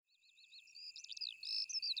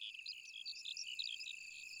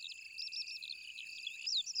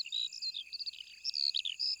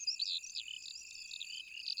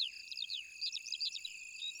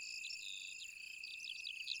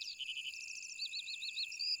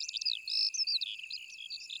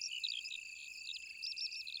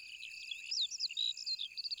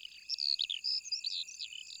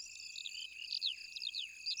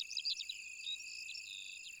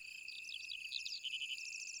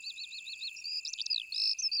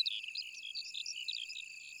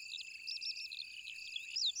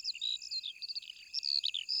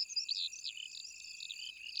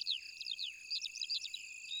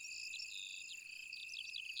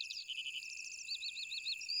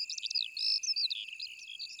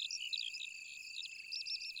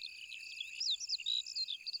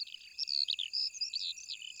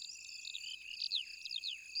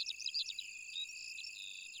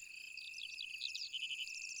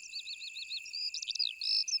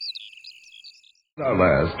Our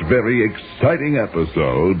last very exciting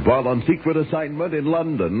episode, while on secret assignment in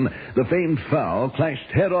London, the famed fowl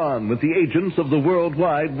clashed head-on with the agents of the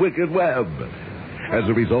worldwide Wicked Web. As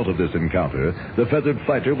a result of this encounter, the feathered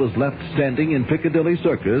fighter was left standing in Piccadilly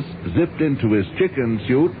Circus, zipped into his chicken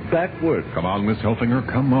suit backward. Come on, Miss Helfinger,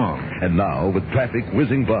 come on. And now, with traffic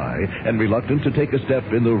whizzing by and reluctant to take a step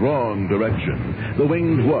in the wrong direction, the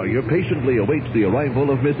winged warrior patiently awaits the arrival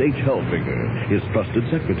of Miss H. Helfinger, his trusted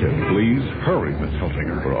secretary. Please hurry, Miss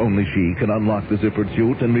Helfinger. For only she can unlock the zippered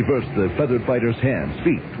suit and reverse the feathered fighter's hands,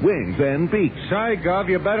 feet, wings, and beak. Say, Gov,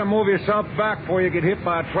 you better move yourself back before you get hit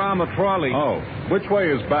by a trauma trolley. Oh, which way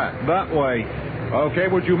is back? That way. Okay,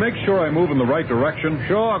 would you make sure I move in the right direction?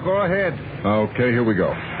 Sure, go ahead. Okay, here we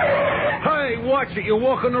go. Hey, watch it. You're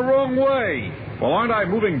walking the wrong way. Well, aren't I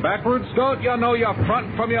moving backwards? Don't you know your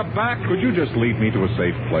front from your back? Could you just lead me to a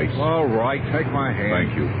safe place? All right, take my hand.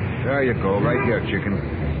 Thank you. There you go, right here,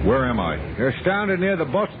 chicken. Where am I? You're standing near the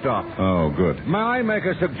bus stop. Oh, good. May I make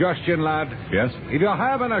a suggestion, lad? Yes? If you're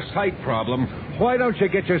having a sight problem, why don't you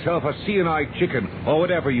get yourself a seeing-eye chicken or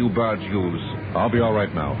whatever you birds use? I'll be all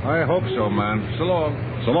right now. I hope so, man. So long.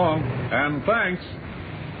 So long. And thanks.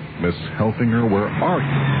 Miss Helfinger, where are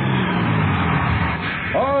you?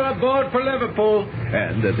 All aboard for Liverpool.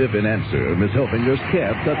 And as if in answer, Miss Helfinger's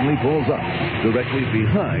cab suddenly pulls up, directly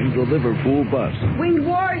behind the Liverpool bus. Winged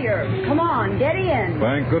warrior, come on, get in.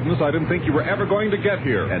 Thank goodness I didn't think you were ever going to get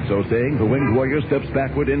here. And so saying, the winged warrior steps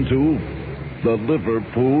backward into the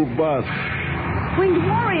Liverpool bus. Winged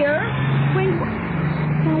warrior?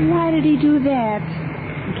 Now, why did he do that?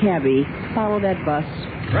 Cabby, follow that bus.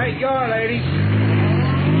 Right, you are, lady.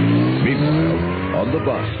 Meanwhile, on the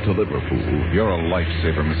bus to Liverpool. You're a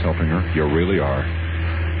lifesaver, Miss Helfinger. You really are.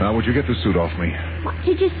 Now, would you get the suit off me? What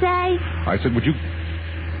did you say? I said, would you...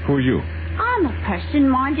 Who are you? I'm a person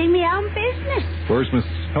minding my own business. Where's Miss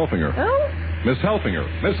Helfinger? Who? Miss Helfinger.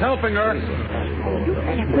 Miss Helfinger! You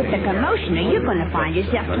better quit the commotion or you're going to find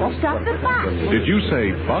yourself tossed off the bus. Did you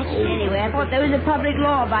say bus? Anyway, I thought there was a public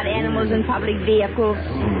law about animals and public vehicles.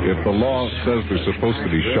 If the law says they're supposed to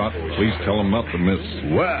be shot, please tell them not to miss.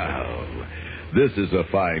 Well, this is a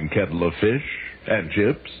fine kettle of fish and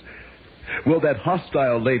chips. Will that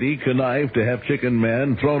hostile lady connive to have Chicken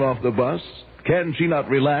Man thrown off the bus? Can she not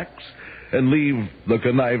relax and leave the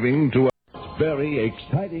conniving to a very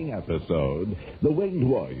exciting episode? The winged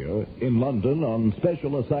warrior in London on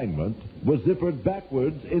special assignment was zippered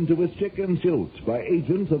backwards into his chicken suit by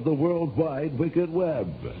agents of the worldwide Wicked Web,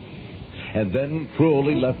 and then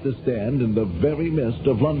cruelly left to stand in the very midst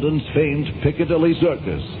of London's famed Piccadilly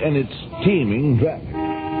Circus and its teeming traffic.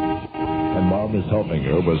 And while Miss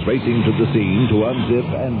Helfinger was racing to the scene to unzip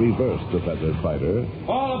and reverse the feathered fighter,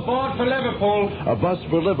 All aboard for Liverpool. a bus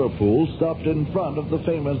for Liverpool stopped in front of the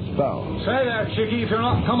famous fowl. Say there, chickie, if you're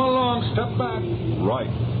not coming along, step back. Right.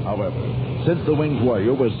 However, since the winged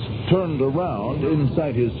warrior was turned around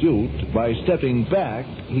inside his suit, by stepping back,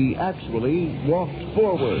 he actually walked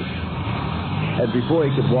forward. And before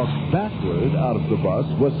he could walk backward out of the bus,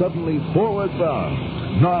 was suddenly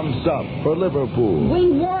forward-bound, non-stop for Liverpool.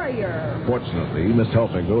 Winged warrior. Fortunately, Miss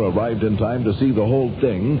Helfinger arrived in time to see the whole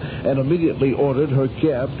thing and immediately ordered her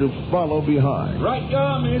cab to follow behind. Right, you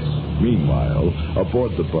are, miss. Meanwhile,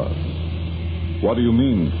 aboard the bus. What do you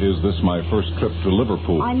mean, is this my first trip to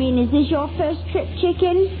Liverpool? I mean, is this your first trip,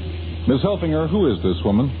 chicken? Miss Helfinger, who is this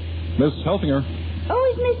woman? Miss Helfinger, Oh,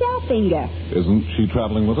 it's Miss Helfinger. isn't she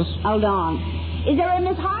traveling with us? Hold on. Is there a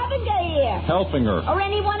Miss Harbinger here? Helfinger. Or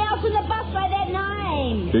anyone else in the bus by that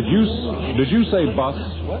name? Did you say bus?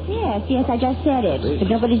 Yes, I just said it. But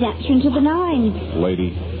nobody's answering to the nine.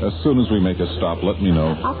 Lady, as soon as we make a stop, let me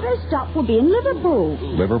know. Our first stop will be in Liverpool.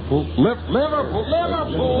 Liverpool? Liverpool!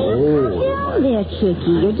 Down there,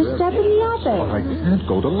 Chicky. You're disturbing the others. I can't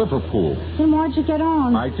go to Liverpool. Then why'd you get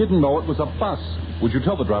on? I didn't know it was a bus. Would you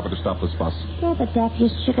tell the driver to stop this bus? You're the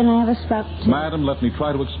deafest chicken I ever spoke to. Madam, let me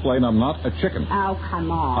try to explain. I'm not a chicken. Oh,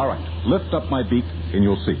 come on. All right, lift up my beak and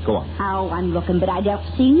you'll see. Go on. Oh, I'm looking, but I don't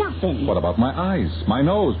see nothing. What about my eyes, my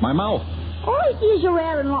nose, my mouth? All I see is your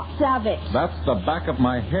hair and lots of it. That's the back of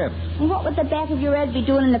my head. And what would the back of your head be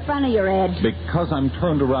doing in the front of your head? Because I'm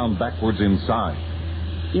turned around backwards inside.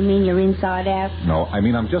 You mean you're inside out? No, I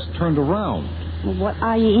mean I'm just turned around. Well, what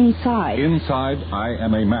are you inside? Inside, I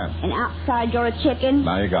am a man. And outside, you're a chicken?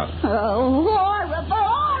 Now you got it. Oh, horrible!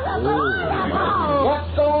 What's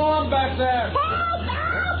going on back there?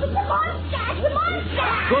 Help! It's a monster! It's a monster!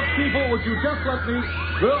 Good people, would you just let me...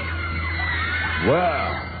 Well,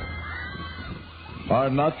 are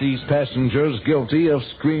not these passengers guilty of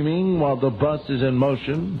screaming while the bus is in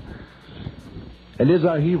motion? And is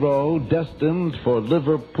our hero destined for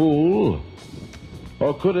Liverpool?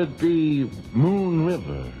 Or could it be Moon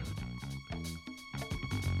River?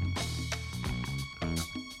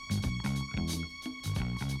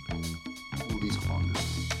 Movies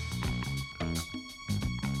Cloggers.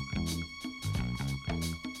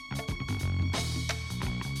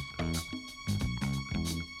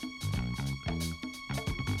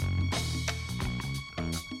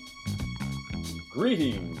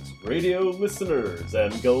 Greetings, radio listeners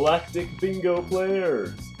and galactic bingo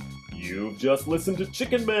players. You've just listened to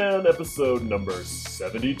Chicken Man episode number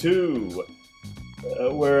 72.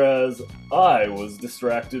 Whereas I was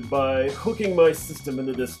distracted by hooking my system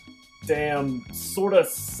into this damn sorta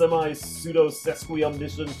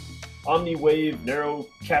semi-pseudo-sesqui-omniscient omni-wave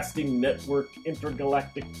narrowcasting network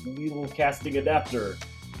intergalactic needle casting adapter.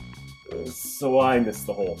 So I missed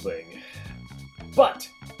the whole thing. But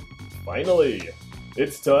finally,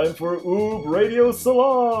 it's time for UBRadio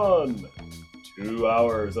Salon! 2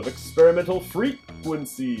 hours of experimental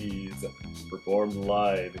frequencies, performed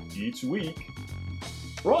live each week.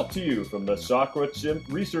 Brought to you from the Chakra Chimp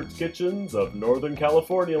Research Kitchens of Northern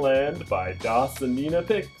California land by Das and Nina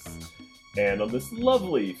Pix. And on this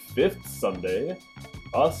lovely 5th Sunday,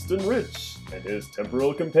 Austin Rich and his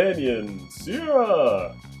temporal companion,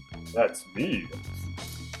 Sierra. That's me.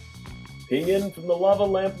 Ping in from the Lava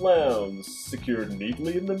Lamp Lounge, secured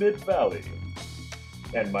neatly in the Mid-Valley.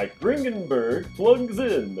 And Mike Bringenberg plugs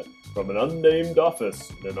in from an unnamed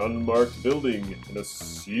office in an unmarked building in a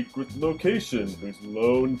secret location whose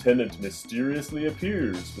lone tenant mysteriously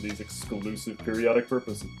appears for these exclusive periodic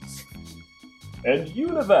purposes. And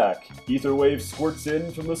Univac etherwave squirts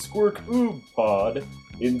in from the Squirk Oob pod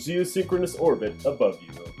in geosynchronous orbit above you.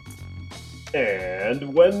 And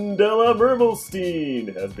Wendella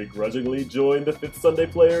Mermelstein has begrudgingly joined the 5th Sunday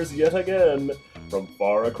players yet again from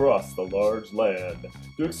far across the large land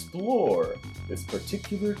to explore this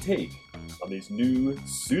particular take on these new,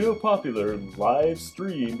 pseudo-popular,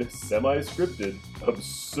 live-streamed, semi-scripted,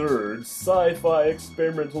 absurd sci-fi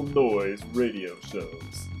experimental noise radio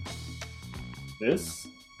shows. This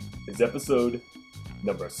is episode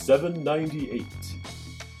number 798.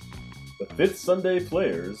 The 5th Sunday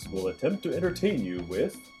players will attempt to entertain you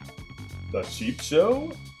with The Cheap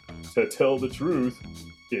Show? To tell the truth,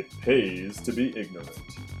 it pays to be ignorant.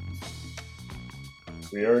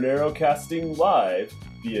 We are narrowcasting live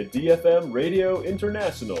via DFM Radio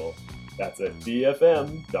International. That's at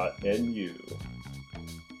dfm.nu.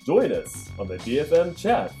 Join us on the DFM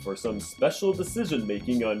chat for some special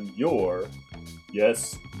decision-making on your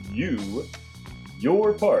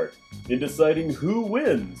part in deciding who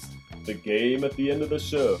wins the game at the end of the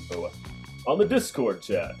show on the Discord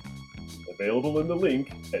chat, available in the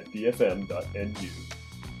link at dfm.nu.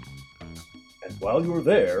 And while you're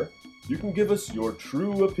there, you can give us your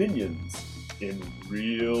true opinions in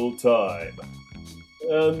real time.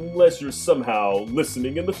 Unless you're somehow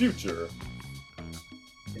listening in the future.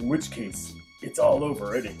 In which case, it's all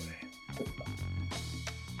over anyway.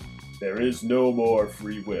 There is no more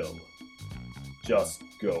free will. Just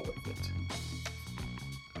go with it.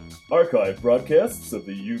 Archive broadcasts of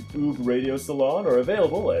the UBRadio Salon are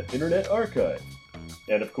available at Internet Archive.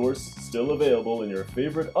 And of course, still available in your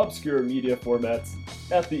favorite obscure media formats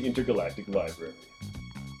at the Intergalactic Library.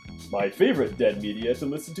 My favorite dead media to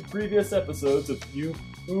listen to previous episodes of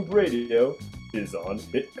UBRadio is on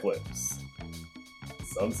Hit Clips.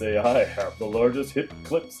 Some say I have the largest Hit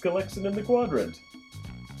Clips collection in the quadrant.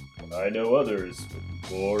 I know others with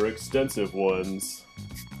more extensive ones.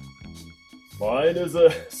 Mine is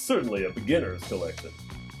certainly a beginner's collection,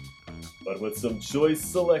 but with some choice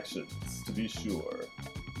selections, to be sure.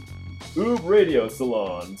 UBRadio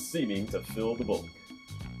Salon seeming to fill the bulk.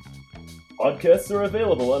 Podcasts are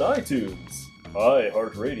available on iTunes,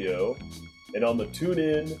 iHeartRadio, and on the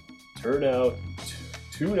TuneIn, Turn Out,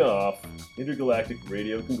 Tune Off Intergalactic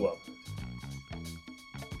Radio Conglomerate.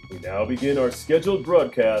 We now begin our scheduled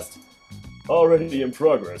broadcast, already in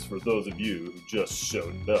progress for those of you who just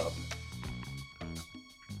showed up.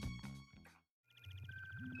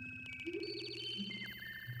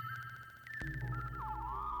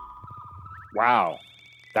 Wow,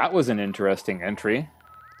 that was an interesting entry.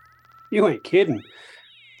 You ain't kidding.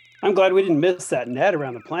 I'm glad we didn't miss that net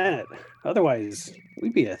around the planet. Otherwise,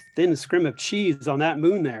 we'd be a thin scrim of cheese on that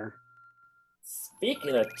moon there.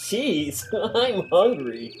 Speaking of cheese, I'm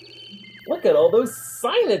hungry. Look at all those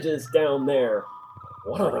signages down there.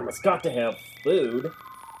 One of them has got to have food.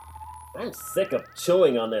 I'm sick of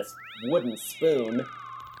chewing on this wooden spoon.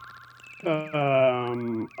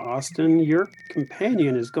 Austin, your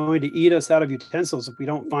companion is going to eat us out of utensils if we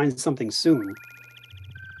don't find something soon.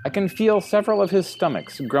 I can feel several of his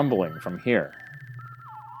stomachs grumbling from here.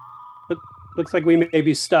 But Looks like we may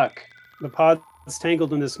be stuck. The pod's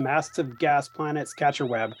tangled in this massive gas planet's catcher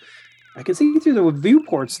web. I can see through the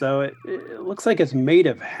viewports, though. It looks like it's made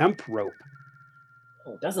of hemp rope.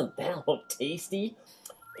 Oh, doesn't that look tasty?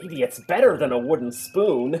 Maybe it's better than a wooden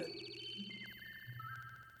spoon.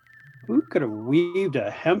 Who could have weaved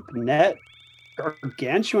a hemp net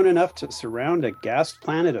gargantuan enough to surround a gas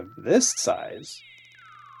planet of this size?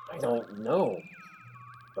 I don't know.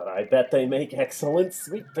 But I bet they make excellent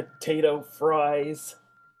sweet potato fries.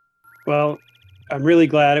 Well, I'm really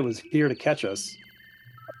glad it was here to catch us.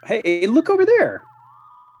 Hey, look over there.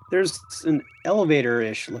 There's an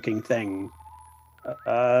elevator-ish looking thing.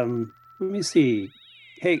 Let me see.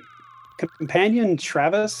 Hey, companion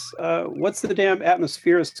Travis, what's the damn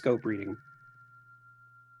atmospheroscope reading?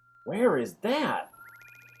 Where is that?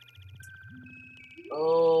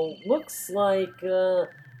 Oh, looks like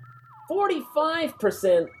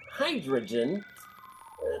 45% hydrogen,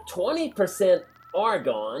 20%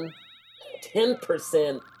 argon,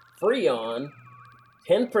 10% freon,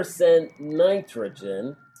 10%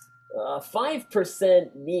 nitrogen,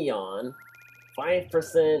 5% neon,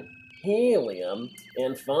 5% helium,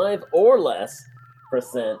 and 5 or less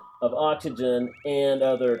 % of oxygen and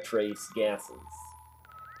other trace gases.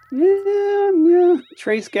 Yeah,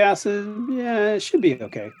 trace gases, yeah, it should be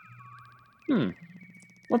okay.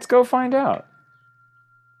 Let's go find out.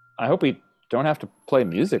 I hope we don't have to play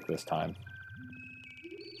music this time.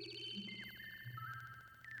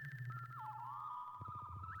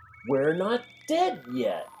 We're not dead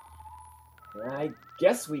yet. I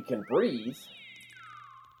guess we can breathe.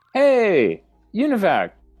 Hey,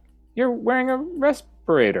 Univac, you're wearing a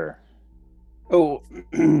respirator. Oh,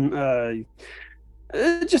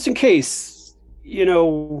 just in case,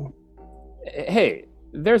 Hey,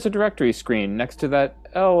 there's a directory screen next to that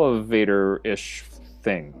elevator-ish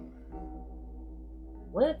thing.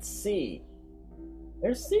 Let's see.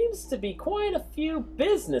 There seems to be quite a few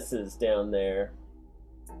businesses down there.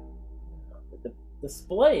 The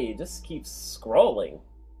display just keeps scrolling.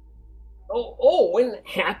 Oh, and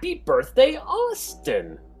happy birthday,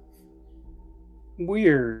 Austin!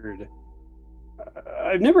 Weird.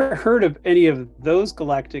 I've never heard of any of those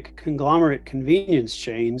galactic conglomerate convenience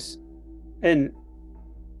chains. And,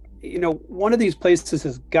 one of these places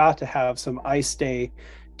has got to have some ice day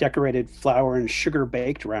decorated flour and sugar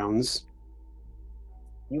baked rounds.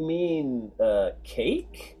 You mean,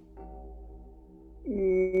 cake?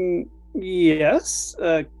 Yes,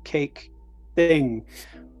 a cake thing.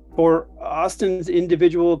 For Austin's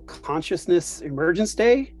individual consciousness emergence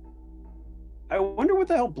day? I wonder what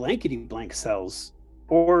the hell Blankety Blank sells.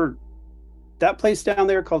 Or that place down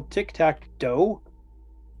there called Tic Tac Dough?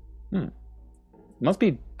 Must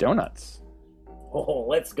be donuts. Oh,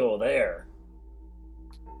 let's go there.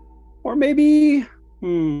 Or maybe,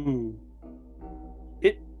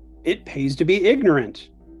 it pays to be ignorant.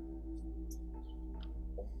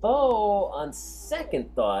 Though, on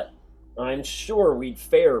second thought, I'm sure we'd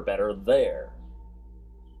fare better there.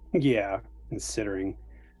 Yeah, considering.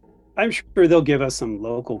 I'm sure they'll give us some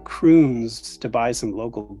local croons to buy some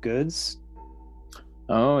local goods.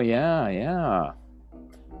 Oh, yeah.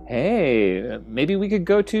 Hey, maybe we could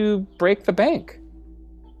go to Break the Bank.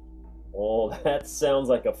 Oh, that sounds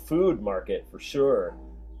like a food market for sure.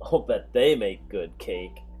 I'll bet they make good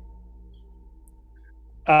cake.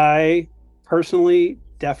 I personally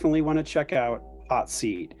definitely want to check out Hot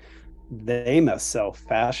Seat. They must sell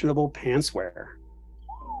fashionable pantswear.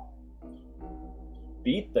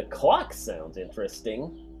 Beat the clock sounds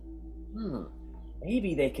interesting.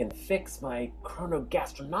 Maybe they can fix my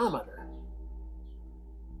chronogastronometer.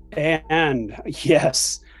 And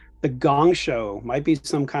yes, the Gong Show might be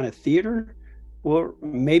some kind of theater. Well,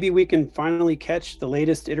 maybe we can finally catch the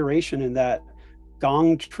latest iteration in that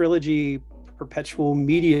Gong trilogy perpetual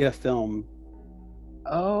media film.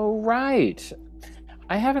 Oh, right.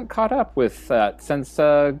 I haven't caught up with that since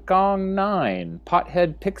Gong 9,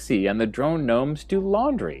 Pothead Pixie and the Drone Gnomes Do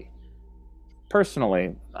Laundry.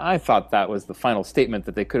 Personally, I thought that was the final statement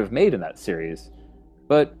that they could have made in that series.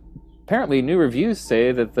 But apparently new reviews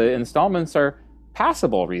say that the installments are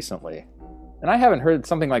passable recently. And I haven't heard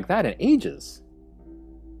something like that in ages.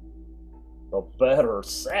 The better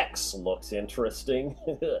sex looks interesting.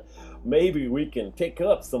 Maybe we can pick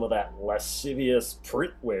up some of that lascivious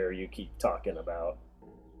printware you keep talking about.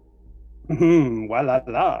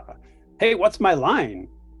 La. Hey, what's my line?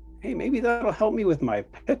 Hey, maybe that'll help me with my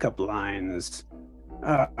pickup lines.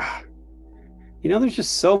 There's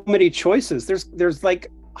just so many choices. There's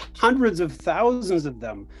like hundreds of thousands of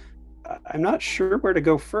them. I'm not sure where to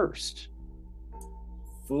go first.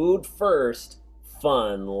 Food first,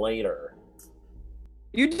 fun later.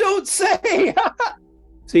 You don't say!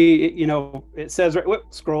 See, it says, right, whoop,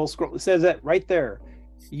 scroll. It says that right there.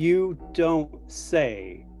 You don't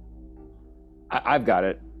say. I've got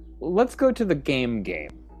it. Let's go to the game.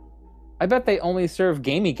 I bet they only serve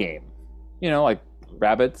gamey game. Like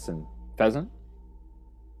rabbits and pheasant.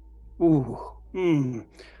 Ooh,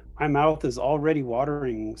 my mouth is already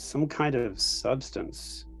watering some kind of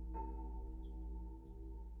substance.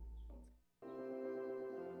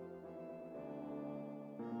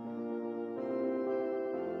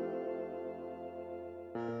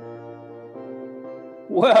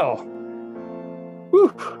 Well,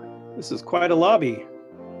 whew, this is quite a lobby.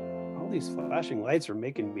 All these flashing lights are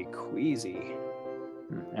making me queasy.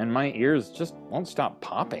 And my ears just won't stop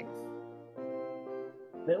popping.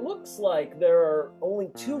 It looks like there are only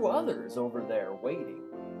 2 others over there waiting.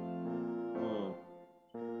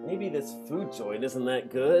 Maybe this food joint isn't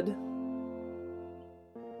that good.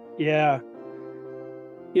 Yeah.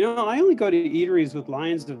 I only go to eateries with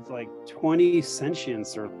lines of like 20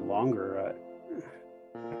 sentients or longer.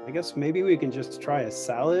 I guess maybe we can just try a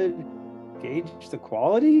salad, gauge the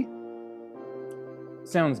quality?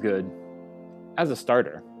 Sounds good. As a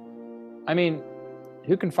starter. I mean,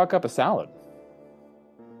 who can fuck up a salad?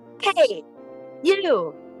 Hey,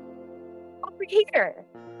 you! Over here!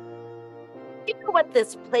 Do you know what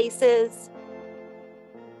this place is?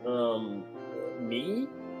 Me?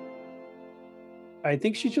 I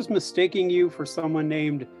think she's just mistaking you for someone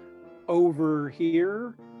named Over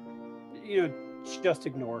Here. Just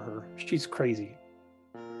ignore her. She's crazy.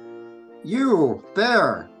 You,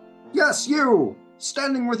 there. Yes, you.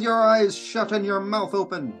 Standing with your eyes shut and your mouth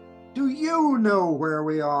open. Do you know where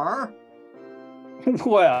we are?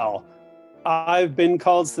 Well, I've been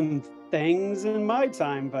called some things in my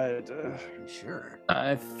time, but... Sure.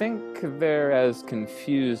 I think they're as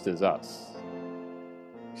confused as us.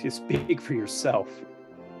 You speak for yourself.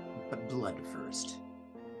 But blood first.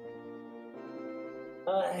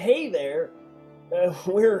 Hey there.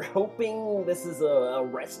 We're hoping this is a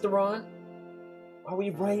restaurant. Are we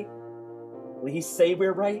right? Please say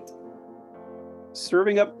we're right.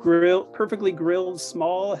 Serving up perfectly grilled,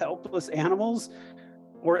 small, helpless animals,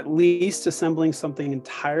 or at least assembling something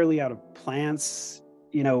entirely out of plants,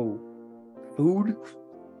 food.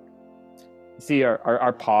 See,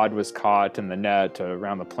 our pod was caught in the net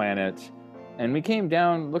around the planet, and we came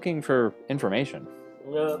down looking for information.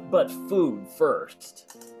 But food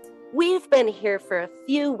first. We've been here for a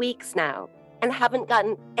few weeks now and haven't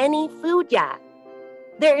gotten any food yet.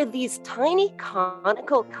 There are these tiny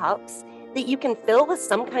conical cups that you can fill with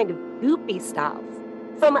some kind of goopy stuff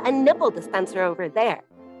from a nipple dispenser over there.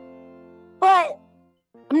 But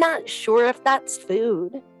I'm not sure if that's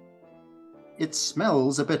food. It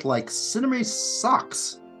smells a bit like cinnamon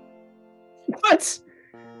socks. What?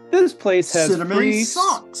 This place has cinnamon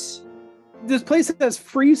socks. This place has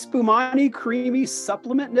free Spumani creamy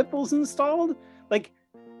supplement nipples installed? Like,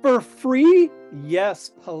 for free? Yes,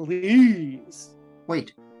 please.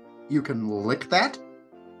 Wait, you can lick that?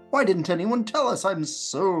 Why didn't anyone tell us? I'm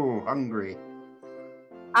so hungry.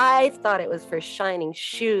 I thought it was for shining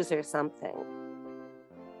shoes or something.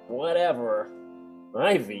 Whatever.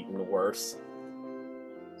 I've eaten worse.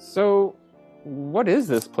 So, what is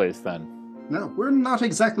this place then? No, we're not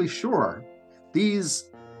exactly sure. These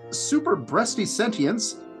super breasty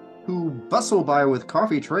sentients who bustle by with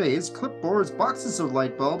coffee trays, clipboards, boxes of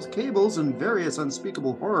light bulbs, cables, and various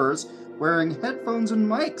unspeakable horrors, wearing headphones and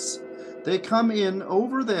mics. They come in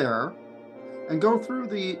over there and go through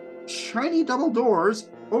the shiny double doors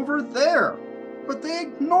over there, but they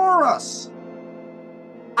ignore us.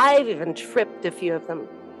 I've even tripped a few of them,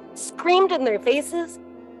 screamed in their faces,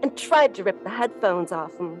 and tried to rip the headphones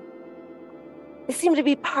off them. They seem to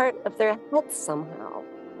be part of their heads somehow.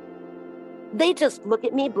 They just look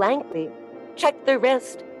at me blankly, check their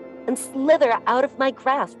wrist, and slither out of my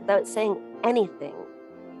grasp without saying anything,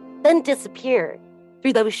 then disappear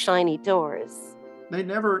through those shiny doors. They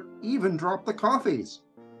never even drop the coffees.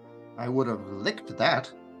 I would have licked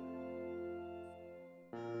that.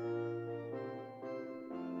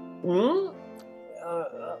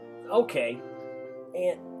 Okay.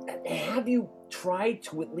 And have you tried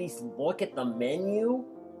to at least look at the menu?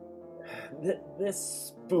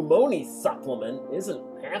 This Spumoni supplement isn't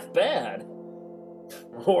half bad.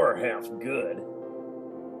 Or half good.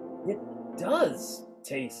 It does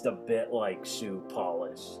taste a bit like shoe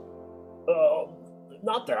polish.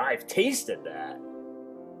 Not that I've tasted that.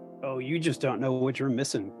 Oh, you just don't know what you're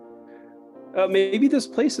missing. Maybe this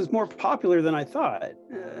place is more popular than I thought.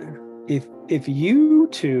 If you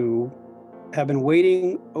two have been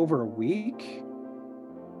waiting over a week?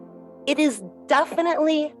 It is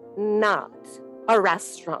definitely not. a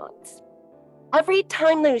restaurant. Every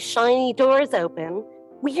time those shiny doors open,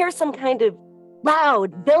 we hear some kind of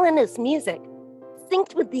loud, villainous music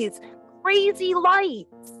synced with these crazy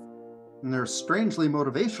lights. And they're strangely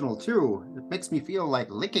motivational, too. It makes me feel like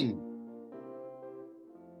licking.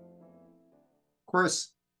 Of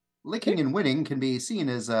course, licking and winning can be seen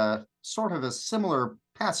as a sort of a similar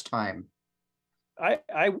pastime.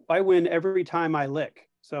 I win every time I lick,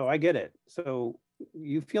 so I get it. So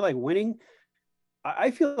you feel like winning?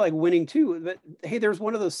 I feel like winning too. But hey, there's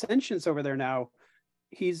one of those sentients over there now.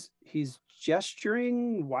 He's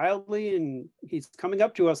gesturing wildly and he's coming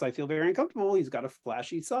up to us. I feel very uncomfortable. He's got a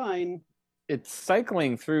flashy sign. It's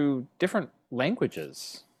cycling through different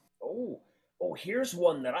languages. Oh, here's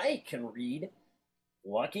one that I can read.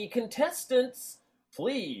 Lucky contestants,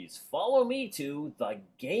 please follow me to the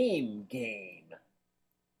game.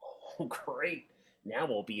 Oh, great. Now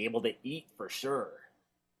we'll be able to eat for sure.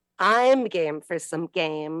 I'm game for some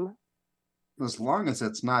game. As long as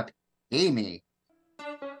it's not Amy.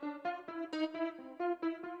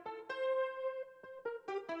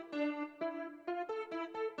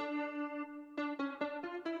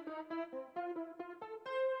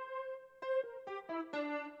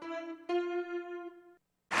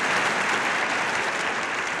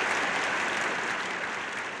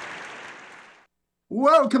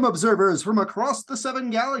 Welcome, observers from across the 7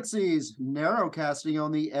 galaxies, narrowcasting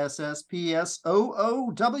on the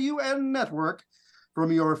SSPS-OOWN network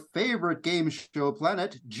from your favorite game show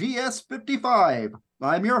planet, GS55.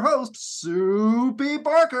 I'm your host, Soupy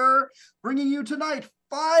Barker, bringing you tonight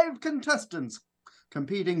 5 contestants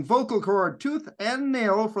competing vocal cord, tooth, and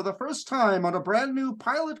nail for the first time on a brand new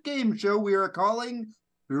pilot game show we are calling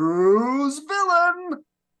Who's Villain?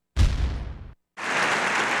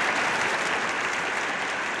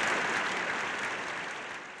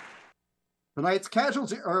 Tonight's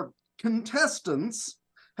contestants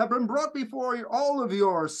have been brought before all of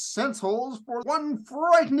your sense holes for one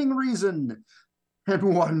frightening reason, and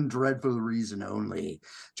one dreadful reason only: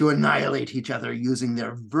 to annihilate each other using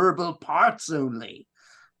their verbal parts only,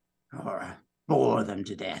 or bore them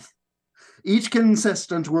to death. Each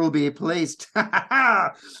contestant will be placed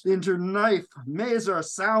into knife, mazer,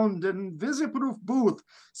 sound, and visiproof booth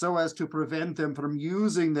so as to prevent them from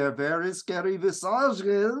using their very scary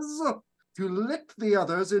visages to lick the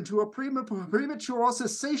others into a premature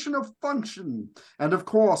cessation of function, and of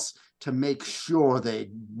course, to make sure they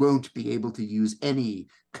won't be able to use any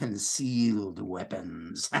concealed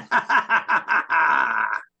weapons.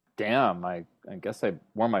 Damn, I guess I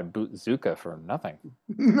wore my bazooka for nothing.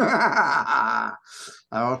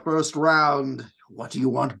 Our first round. What do you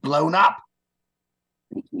want blown up?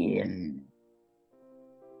 Begin.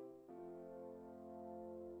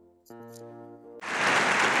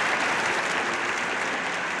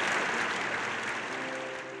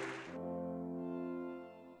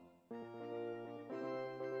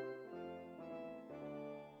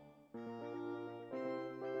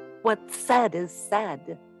 What's said is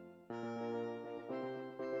said.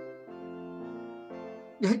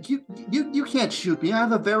 You can't shoot me. I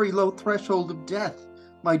have a very low threshold of death.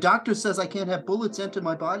 My doctor says I can't have bullets enter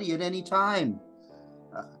my body at any time.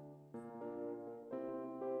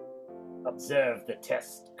 Observe the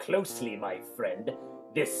test closely, my friend.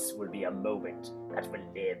 This will be a moment that will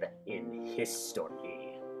live in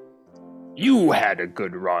history. You had a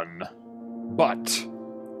good run, but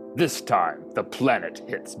this time the planet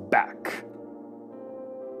hits back.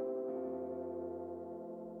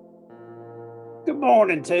 Good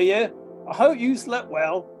morning to you. I hope you slept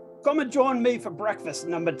well. Come and join me for breakfast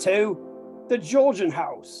number 2, the Georgian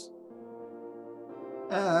house.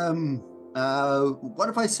 What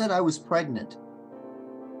if I said I was pregnant?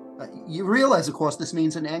 You realize, of course, this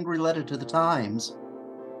means an angry letter to the Times.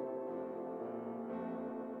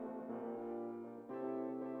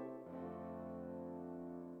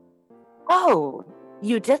 Oh,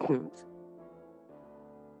 you didn't.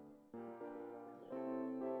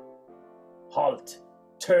 Halt!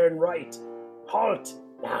 Turn right! Halt!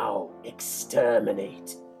 Now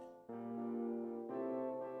exterminate!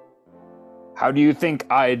 How do you think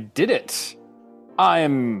I did it?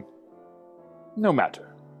 I'm no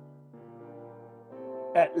matter.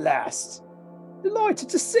 At last. Delighted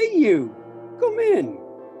to see you. Come in.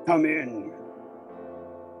 Come in.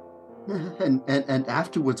 And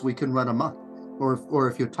afterwards we can run amok. Or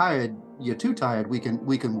if you're too tired, we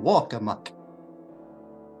can walk amok.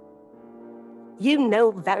 You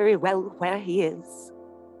know very well where he is.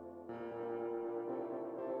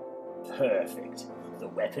 Perfect. The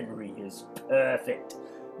weaponry is perfect.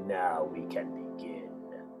 Now we can begin.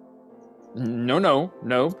 No.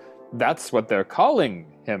 That's what they're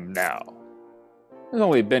calling him now. He's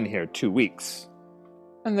only been here 2 weeks,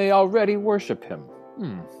 and they already worship him.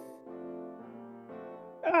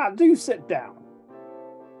 Do sit down.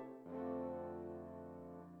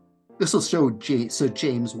 This will show Sir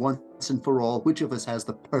James once and for all which of us has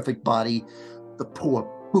the perfect body, the poor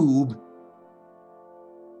boob.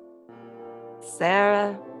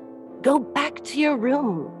 Sarah, go back to your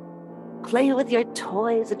room. Play with your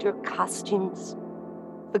toys and your costumes.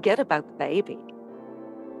 Forget about the baby.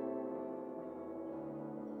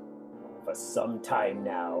 For some time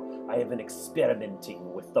now, I have been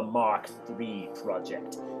experimenting with the Mark III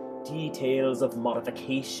project. Details of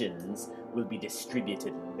modifications will be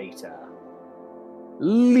distributed later.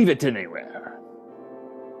 Leave it anywhere.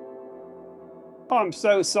 I'm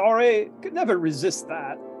so sorry. Could never resist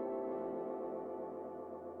that.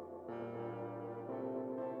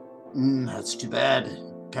 That's too bad.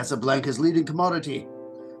 Casablanca's leading commodity.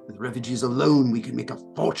 With refugees alone, we can make a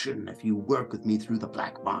fortune if you work with me through the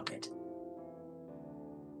black market.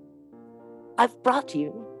 I've brought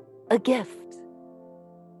you a gift.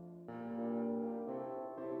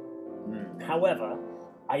 However,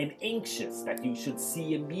 I am anxious that you should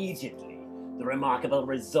see immediately the remarkable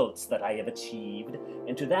results that I have achieved,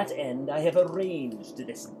 and to that end I have arranged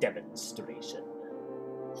this demonstration.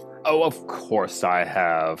 Oh, of course I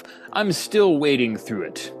have. I'm still wading through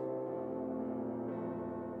it.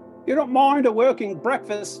 You don't mind a working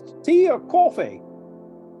breakfast, tea or coffee?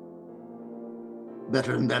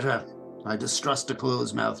 Better and better. I distrust a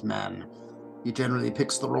close-mouthed man. He generally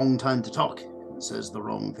picks the wrong time to talk and says the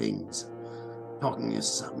wrong things. Talking is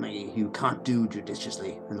something you can't do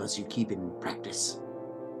judiciously unless you keep in practice.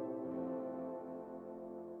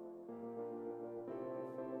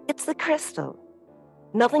 It's the crystal.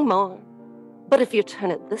 Nothing more. But if you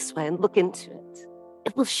turn it this way and look into it,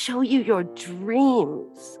 it will show you your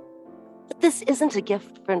dreams. But this isn't a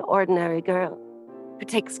gift for an ordinary girl who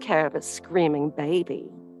takes care of a screaming baby.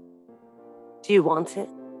 Do you want it?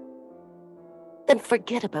 Then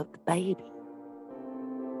forget about the baby.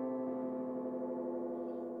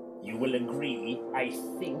 You will agree, I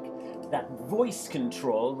think, that voice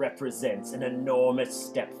control represents an enormous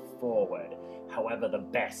step forward. However, the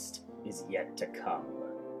best is yet to come.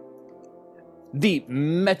 The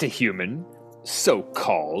metahuman,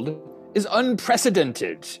 so-called, is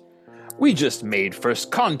unprecedented. We just made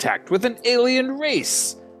first contact with an alien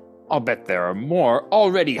race. I'll bet there are more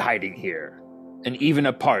already hiding here. And even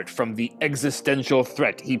apart from the existential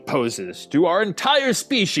threat he poses to our entire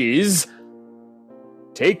species,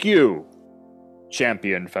 take you,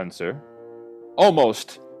 champion fencer.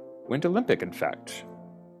 Almost went Olympic, in fact.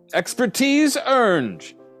 Expertise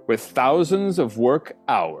earned with thousands of work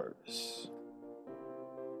hours.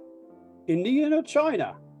 Indian or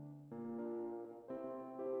China?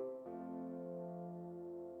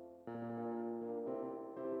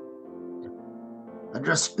 I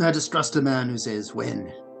distrust a man who says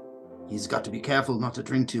when. He's got to be careful not to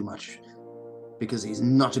drink too much, because he's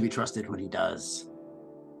not to be trusted when he does.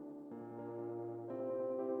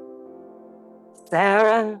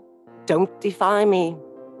 Sarah, don't defy me.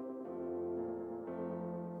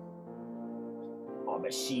 Our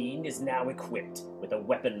machine is now equipped with a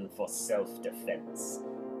weapon for self-defense.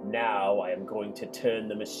 Now I am going to turn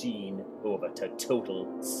the machine over to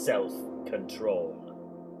total self-control.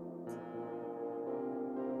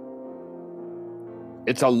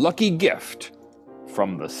 It's a lucky gift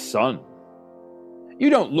from the sun. You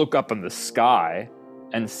don't look up in the sky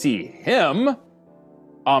and see him,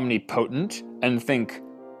 omnipotent, and think,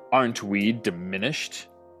 aren't we diminished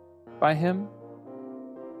by him?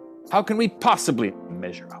 How can we possibly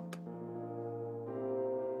measure up?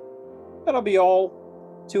 That'll be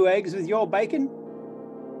all. 2 eggs with your bacon?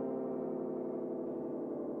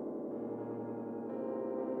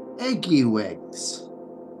 Eggy wigs.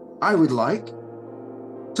 I would like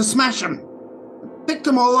to smash them. Pick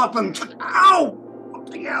them all up and... Ow! What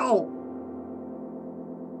the hell?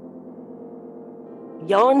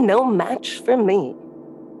 You're no match for me.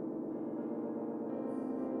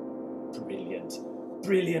 Brilliant.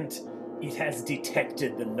 Brilliant. It has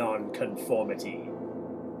detected the non-conformity.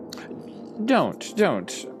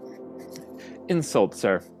 Don't. Insults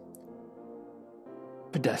are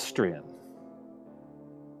pedestrian.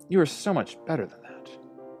 You are so much better than that.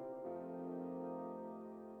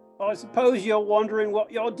 I suppose you're wondering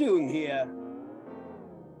what you're doing here.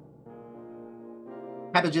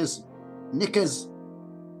 Cabbages. Knickers.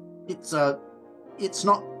 It's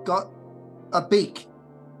not got a beak.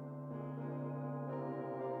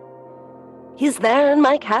 He's there in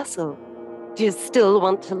my castle. Do you still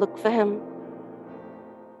want to look for him?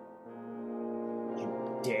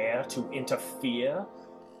 You dare to interfere?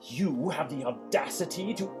 You have the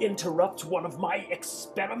audacity to interrupt one of my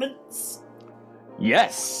experiments?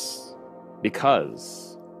 Yes,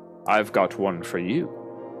 because I've got one for you.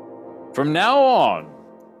 From now on,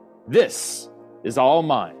 this is all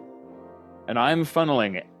mine, and I'm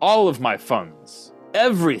funneling all of my funds,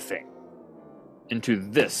 everything, into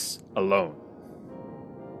this alone.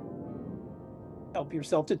 Help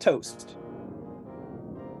yourself to toast.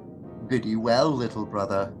 Very well, little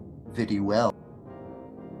brother. Very well.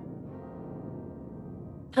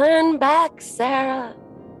 Turn back, Sarah.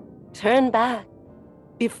 Turn back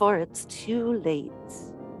before it's too late.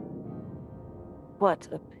 What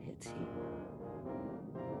a pity.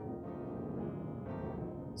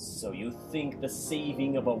 So you think the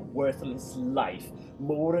saving of a worthless life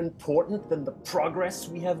more important than the progress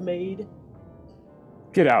we have made?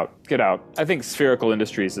 Get out, get out. I think Spherical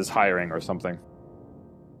Industries is hiring or something.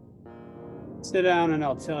 Sit down and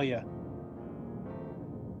I'll tell you.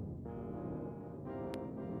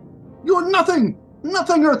 You're nothing!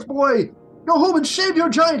 Nothing, Earth Boy! Go home and shave your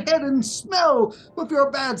giant head and smell with your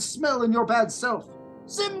bad smell and your bad self.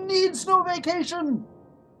 Sim needs no vacation!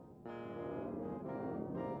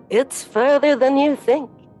 It's further than you think.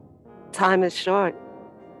 Time is short.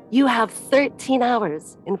 You have 13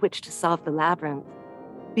 hours in which to solve the labyrinth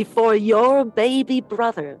before your baby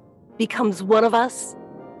brother becomes one of us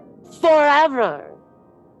forever.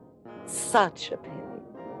 Such a pity.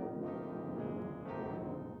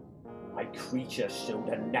 My creature showed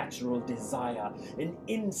a natural desire, an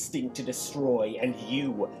instinct to destroy, and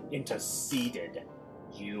you interceded.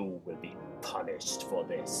 You will be punished for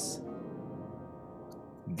this.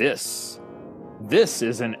 This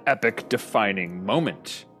is an epic-defining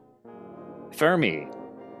moment. Fermi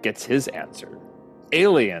gets his answer.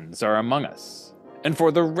 Aliens are among us. And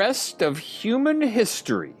for the rest of human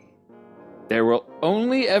history, there will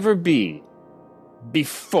only ever be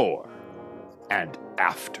before and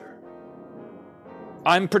after.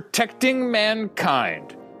 I'm protecting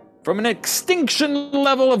mankind from an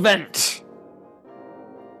extinction-level event.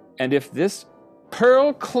 And if this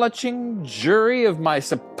pearl-clutching jury of my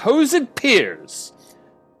supposed peers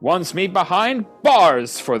wants me behind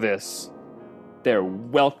bars for this, they're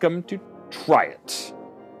welcome to try it.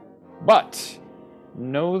 But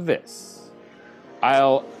know this,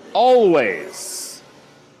 I'll always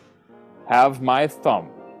have my thumb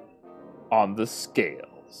on the scales.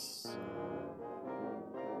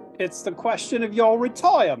 It's the question of your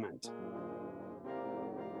retirement.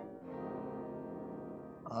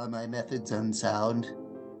 Are my methods unsound?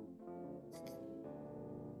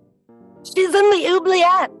 She's in the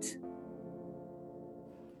oubliette.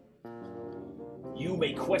 You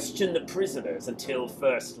may question the prisoners until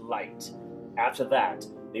first light. After that,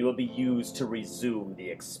 they will be used to resume the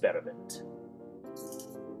experiment.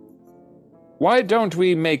 Why don't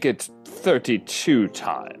we make it 32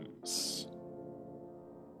 times?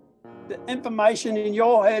 The information in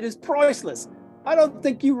your head is priceless. I don't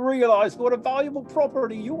think you realize what a valuable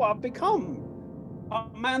property you have become. A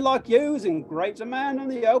man like you is in great demand in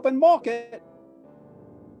the open market.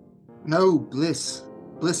 No, bliss.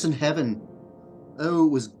 Bliss in heaven. Oh,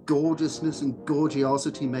 it was gorgeousness and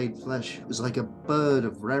gorgiosity made flesh. It was like a bird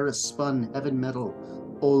of rarest spun heaven metal,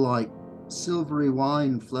 or like silvery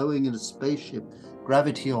wine flowing in a spaceship.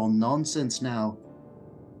 Gravity all nonsense now.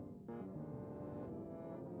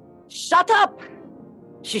 Shut up!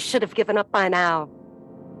 She should have given up by now.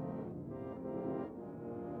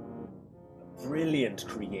 Brilliant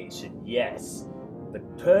creation, yes.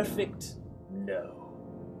 But perfect, no.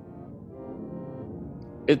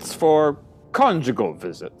 It's for conjugal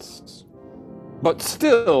visits. But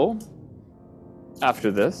still,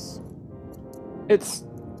 after this, it's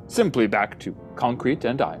simply back to concrete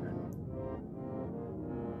and iron.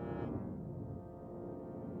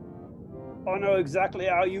 I know exactly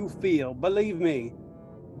how you feel. Believe me,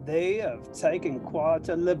 they have taken quite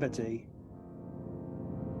a liberty.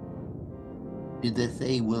 Did they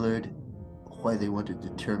say, Willard, why they wanted to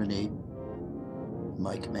terminate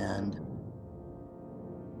my command?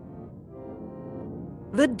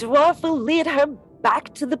 The dwarf will lead her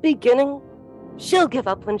back to the beginning. She'll give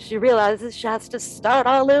up when she realizes she has to start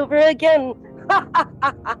all over again.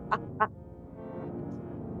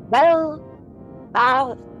 Well,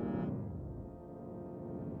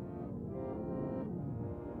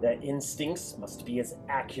 Their instincts must be as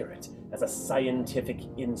accurate as a scientific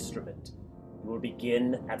instrument. We will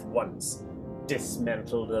begin at once.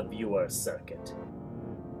 Dismantle the viewer circuit.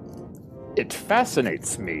 It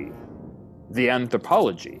fascinates me, the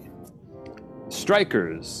anthropology.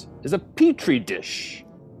 Strikers is a petri dish.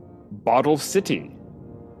 Bottle City.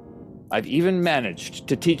 I've even managed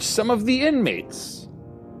to teach some of the inmates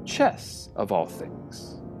chess, of all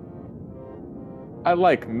things. I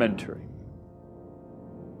like mentoring.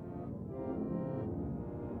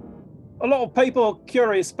 A lot of people are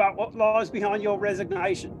curious about what lies behind your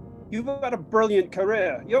resignation. You've had a brilliant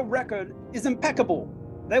career. Your record is impeccable.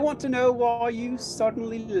 They want to know why you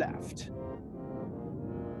suddenly left.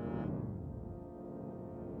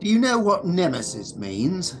 Do you know what nemesis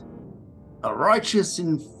means? A righteous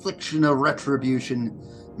infliction of retribution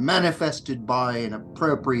manifested by an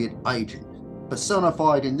appropriate agent,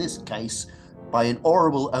 personified in this case by an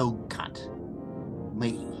horrible old cunt.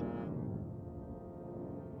 Me.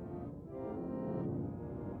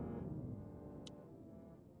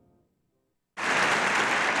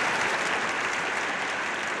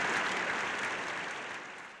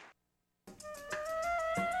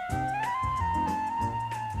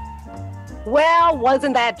 Well,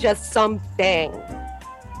 wasn't that just something?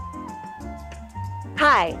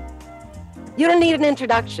 Hi. You don't need an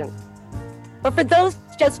introduction. But for those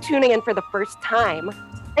just tuning in for the first time,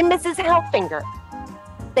 I'm Mrs. Helfinger,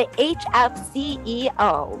 the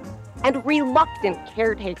HFCEO and reluctant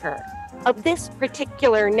caretaker of this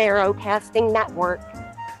particular narrowcasting network.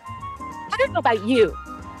 I don't know about you,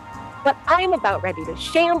 but I'm about ready to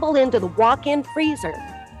shamble into the walk-in freezer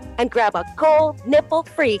and grab a cold,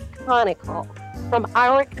 nipple-free conical from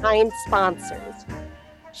our kind sponsors.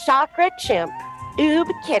 Chakra Chimp,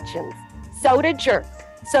 Oob Kitchens, Soda Jerk,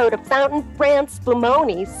 Soda Fountain brand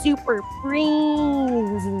Spumoni Super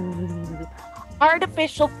Freeze,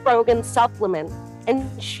 Artificial Frogan Supplement,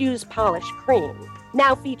 and Shoes Polish Cream.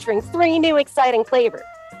 Now featuring 3 new exciting flavors: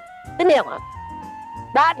 vanilla,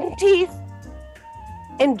 rotten teeth,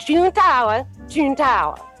 and Juntawa.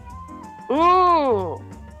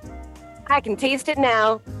 I can taste it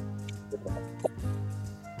now.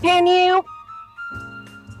 Can you?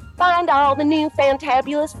 Find all the new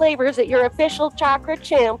fantabulous flavors at your official Chakra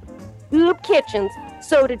Chimp, Oob Kitchens,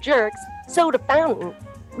 Soda Jerks, Soda Fountain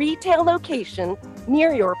retail location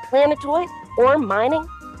near your planetoid or mining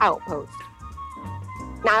outpost.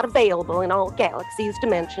 Not available in all galaxies,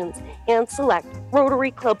 dimensions, and select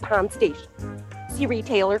Rotary Club Pond Station. See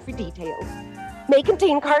retailer for details. May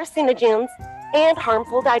contain carcinogens and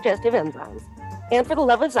harmful digestive enzymes. And for the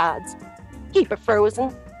love of Zods, keep it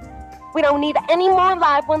frozen. We don't need any more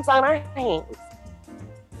live ones on our hands.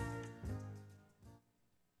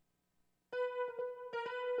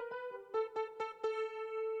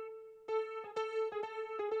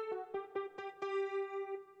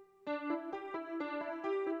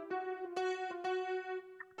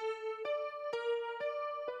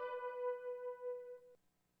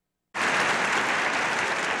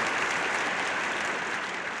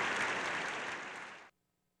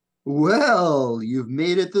 Well, you've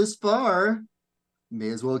made it this far. May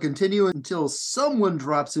as well continue until someone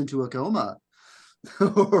drops into a coma.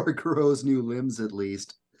 Or grows new limbs, at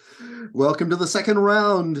least. Welcome to the second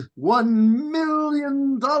round. $1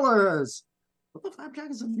 million. What the flapjack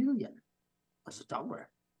is a million? What's a dollar?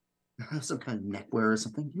 Some kind of neckwear or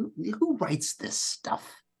something. Who writes this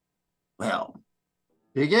stuff? Well,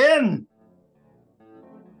 begin!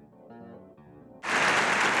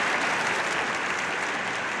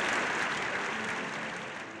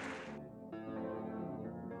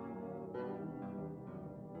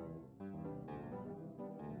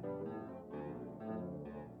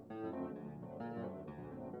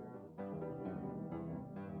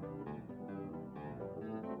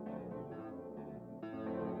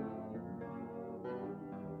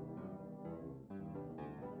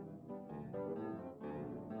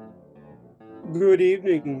 Good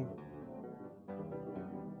evening.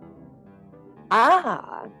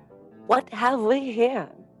 Ah, what have we here?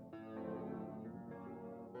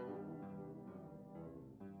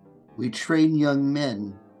 We train young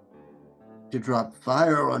men to drop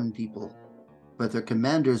fire on people, but their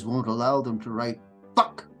commanders won't allow them to write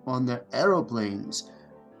fuck on their aeroplanes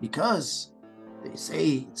because they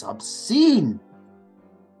say it's obscene.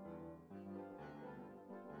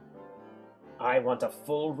 I want a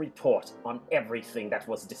full report on everything that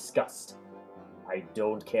was discussed. I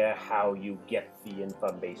don't care how you get the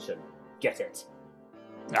information. Get it.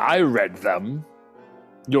 I read them.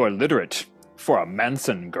 You're literate for a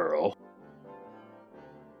Manson girl.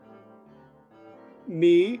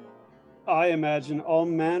 Me? I imagine all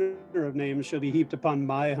manner of names shall be heaped upon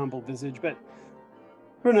my humble visage, but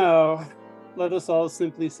for now, let us all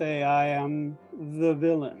simply say I am the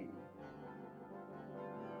villain.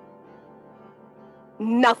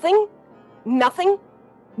 Nothing,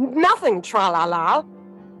 tra-la-la.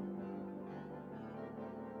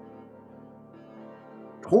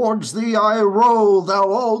 Towards thee I roll, thou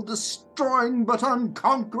all-destroying but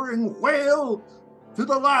unconquering whale. To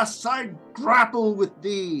the last I grapple with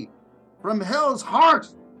thee. From hell's heart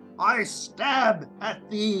I stab at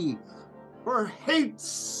thee. For hate's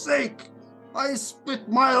sake I spit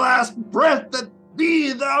my last breath at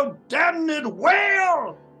thee, thou damned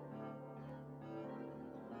whale!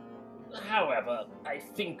 However, I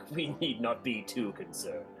think we need not be too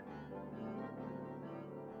concerned.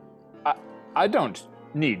 I don't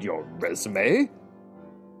need your resume,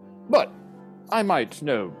 but I might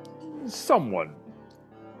know someone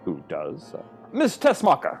who does. Miss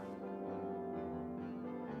Tessmacher.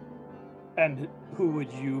 And who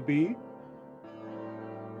would you be?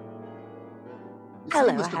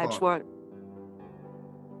 Hello, Mr. Bond. Hedgeworth.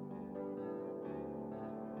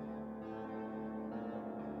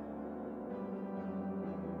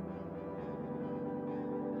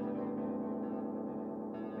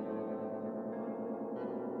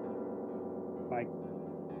 Mike.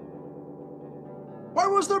 Why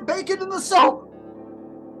was there bacon in the soup?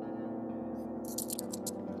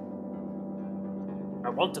 I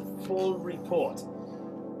want a full report.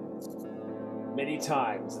 Many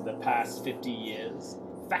times in the past 50 years,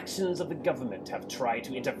 factions of the government have tried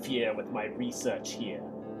to interfere with my research here.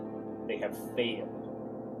 They have failed.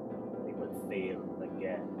 They will fail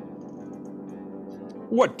again.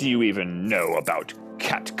 What do you even know about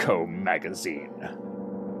Catco magazine?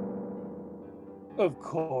 Of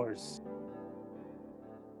course.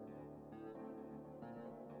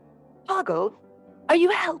 Toggle, are you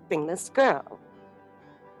helping this girl?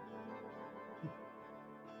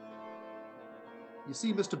 You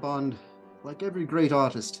see, Mr. Bond, like every great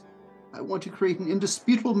artist, I want to create an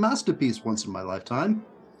indisputable masterpiece once in my lifetime.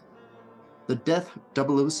 The Death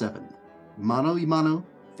 007. Mano y mano,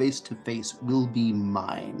 face to face, will be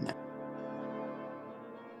mine.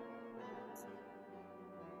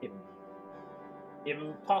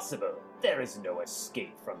 Impossible. There is no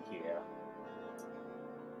escape from here.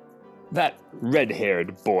 That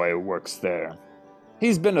red-haired boy works there.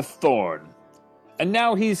 He's been a thorn, and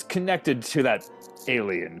now he's connected to that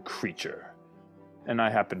alien creature. And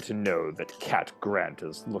I happen to know that Cat Grant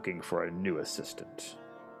is looking for a new assistant.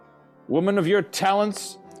 Woman of your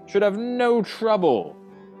talents should have no trouble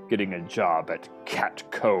getting a job at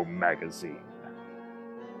Catco magazine.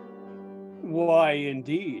 Why,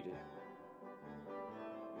 indeed.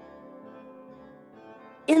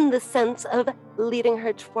 In the sense of leading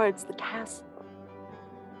her towards the castle.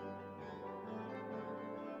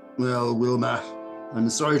 Well, Wilma, I'm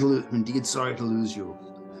indeed sorry to lose you.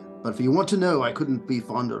 But if you want to know, I couldn't be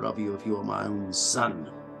fonder of you if you were my own son.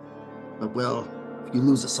 But well, if you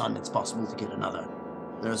lose a son, it's possible to get another.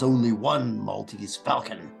 There's only one Maltese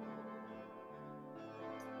Falcon.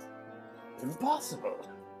 Impossible.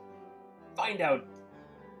 Find out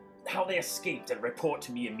how they escaped and report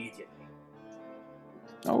to me immediately.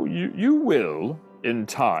 Oh, you will, in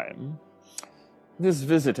time. This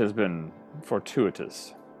visit has been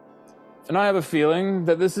fortuitous. And I have a feeling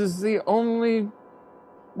that this is the only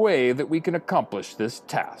way that we can accomplish this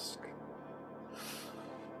task.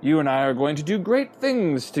 You and I are going to do great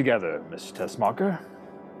things together, Miss Tessmacher.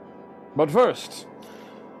 But first,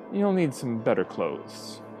 you'll need some better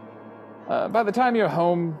clothes. By the time you're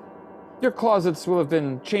home, your closets will have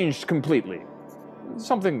been changed completely.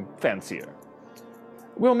 Something fancier.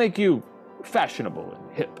 We'll make you fashionable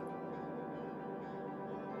and hip.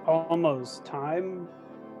 Almost time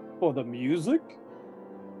for the music?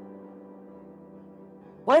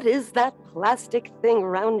 What is that plastic thing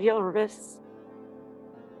around your wrist?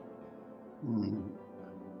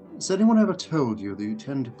 Has anyone ever told you that you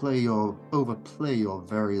tend to overplay your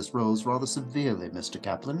various roles rather severely, Mr.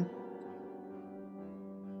 Kaplan?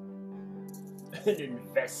 An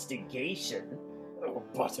investigation? Oh,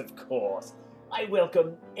 but of course. I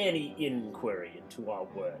welcome any inquiry into our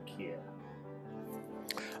work here.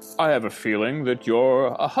 I have a feeling that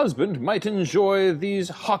your husband might enjoy these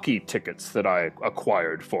hockey tickets that I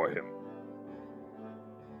acquired for him.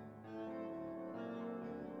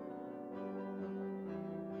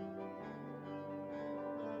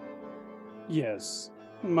 Yes.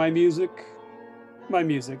 My music.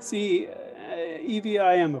 See, Evie,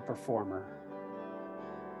 I am a performer.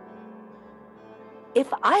 If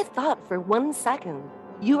I thought for 1 second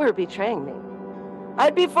you were betraying me,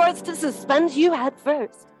 I'd be forced to suspend you head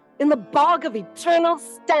first in the bog of eternal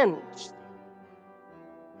stench.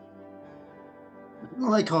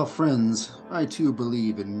 Like our friends, I too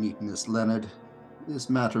believe in neatness, Leonard. This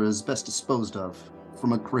matter is best disposed of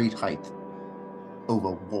from a great height,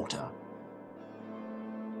 over water.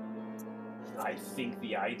 I think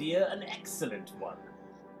the idea an excellent one.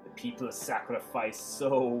 The people sacrifice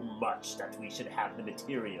so much that we should have the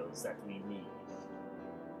materials that we need.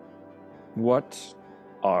 What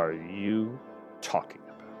are you talking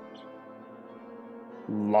about?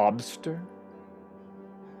 Lobster?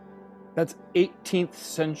 That's 18th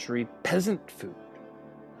century peasant food,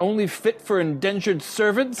 only fit for indentured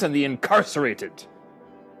servants and the incarcerated.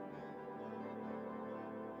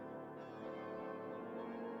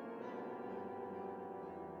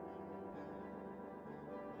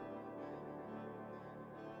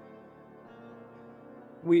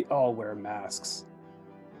 We all wear masks.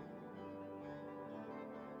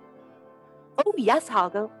 Oh, yes,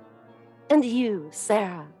 Hago. And you,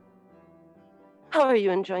 Sarah. How are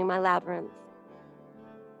you enjoying my labyrinth?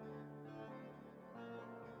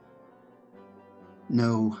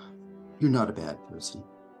 No, you're not a bad person.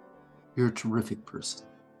 You're a terrific person.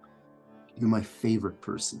 You're my favorite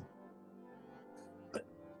person. But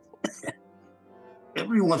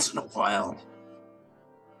every once in a while,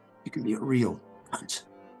 you can be a real cunt.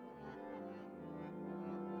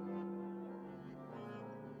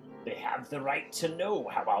 They have the right to know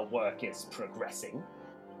how our work is progressing,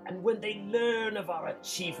 and when they learn of our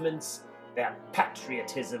achievements, their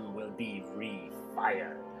patriotism will be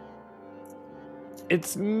refired.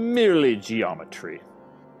 It's merely geometry.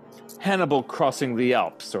 Hannibal crossing the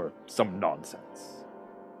Alps or some nonsense.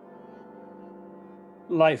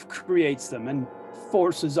 Life creates them and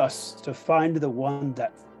forces us to find the one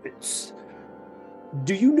that fits.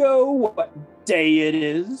 Do you know what day it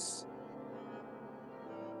is?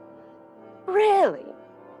 Really?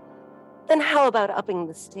 Then how about upping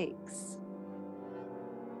the stakes?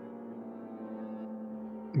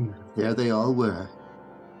 There they all were,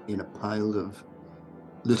 in a pile of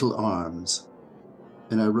little arms.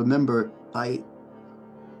 And I remember I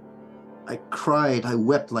cried, I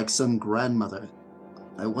wept like some grandmother.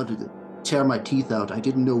 I wanted to tear my teeth out. I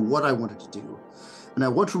didn't know what I wanted to do. And I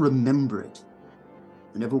want to remember it.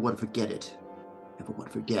 I never want to forget it. Never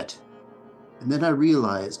want to forget. And then I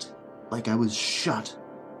realized, like I was shot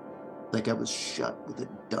with a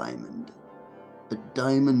diamond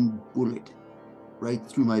bullet right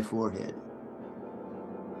through my forehead.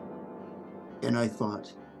 And I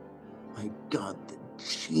thought, my God, the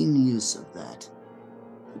genius of that,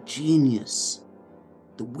 the genius,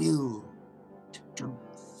 the will to do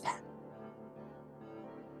that.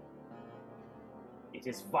 It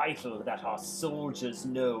is vital that our soldiers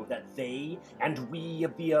know that they and we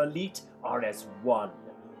of the elite are as one,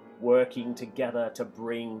 working together to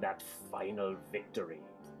bring that final victory.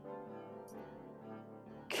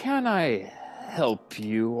 Can I help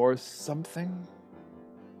you or something?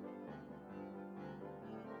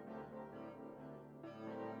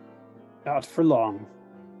 Not for long.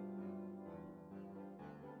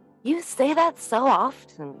 You say that so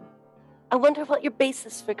often. I wonder what your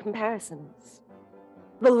basis for comparison is.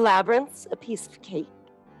 The labyrinth's a piece of cake.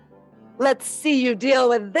 Let's see you deal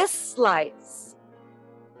with this slice.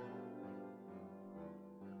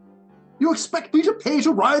 You expect me to pay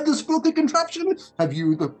to ride this filthy contraption? Have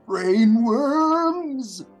you the brain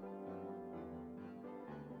worms?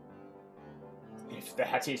 If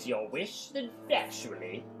that is your wish, then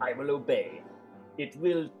factually, I will obey. It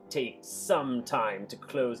will take some time to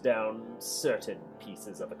close down certain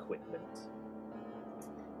pieces of equipment.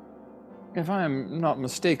 If I am not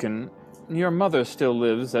mistaken, your mother still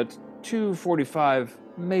lives at 245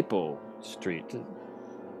 Maple Street,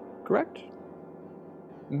 correct?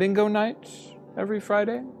 Bingo night every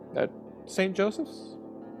Friday at St. Joseph's?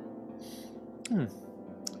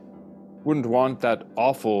 Wouldn't want that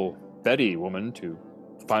awful Betty woman to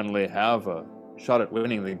finally have a shot at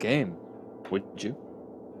winning the game, would you?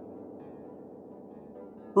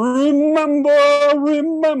 Remember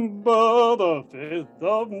the 5th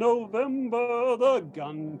of November, the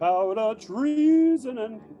gunpowder treason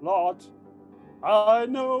and plot. I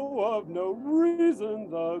know of no reason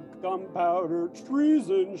the gunpowder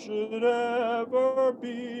treason should ever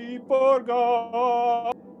be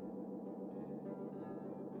forgot.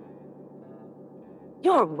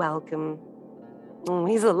 You're welcome.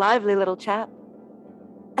 He's a lively little chap.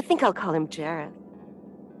 I think I'll call him Jareth.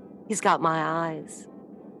 He's got my eyes.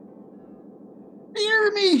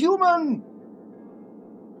 Fear me, human!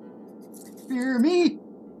 Fear me!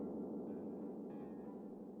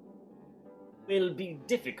 Will be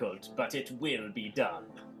difficult, but it will be done.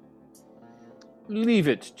 Leave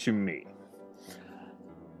it to me.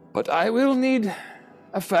 But I will need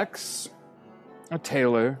effects, a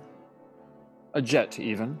tailor, a jet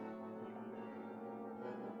even.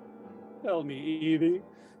 Tell me, Evie,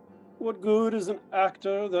 what good is an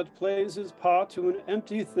actor that plays his part to an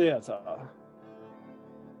empty theater?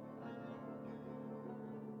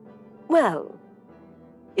 Well,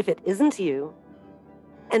 if it isn't you,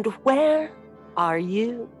 and where are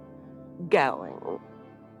you going?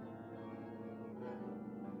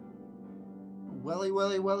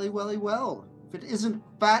 Well. If it isn't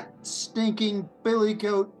fat, stinking billy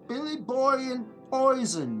goat, Billy Boy and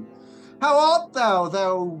poison. How art thou,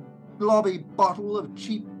 thou blobby bottle of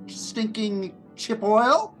cheap, stinking chip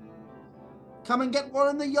oil? Come and get one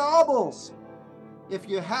in the yarbles. If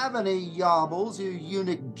you have any yarbles, you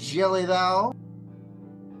eunuch jelly thou.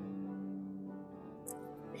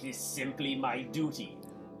 It is simply my duty.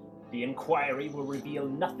 The inquiry will reveal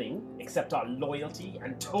nothing except our loyalty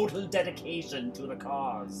and total dedication to the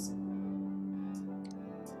cause.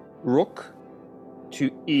 Rook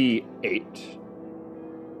to E8.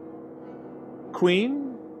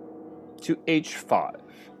 Queen to H5.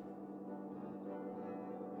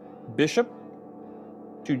 Bishop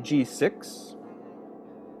to G6.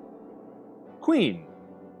 Queen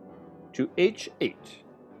to H8.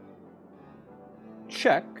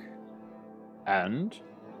 Check and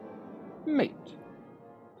mate.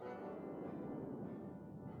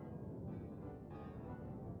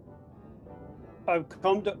 I've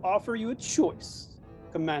come to offer you a choice,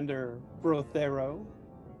 Commander Brothero.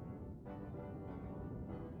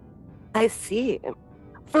 I see.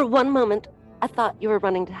 For one moment, I thought you were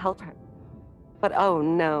running to help her. But oh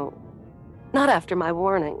no, not after my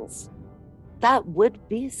warnings. That would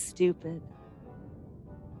be stupid.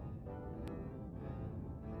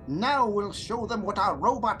 Now we'll show them what our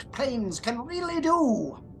robot planes can really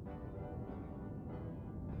do.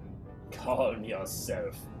 Calm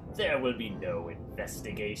yourself. There will be no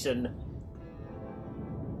investigation.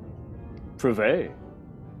 Privé.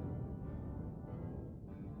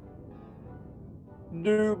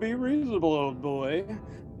 Do be reasonable, old boy.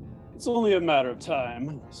 It's only a matter of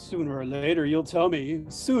time. Sooner or later, you'll tell me.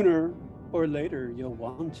 Sooner or later, you'll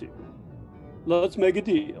want to. Let's make a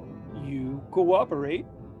deal. You cooperate.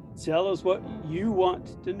 Tell us what you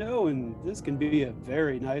want to know, and this can be a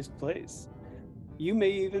very nice place. You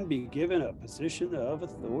may even be given a position of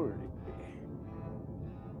authority.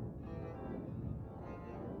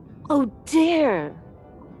 Oh dear,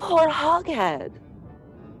 poor Hoghead.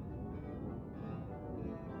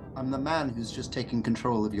 I'm the man who's just taken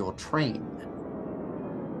control of your train.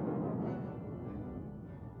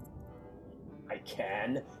 I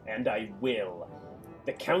can, and I will.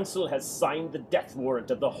 The Council has signed the death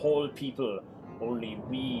warrant of the whole people. Only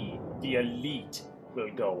we, the elite,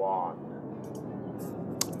 will go on.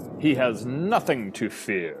 He has nothing to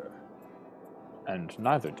fear, and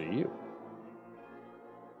neither do you.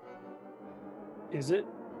 Is it?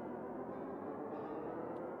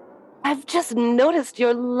 I've just noticed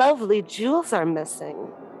your lovely jewels are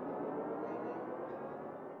missing.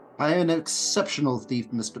 I am an exceptional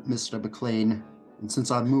thief, Mr. McLean, and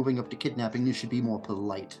since I'm moving up to kidnapping, you should be more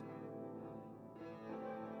polite.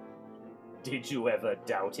 Did you ever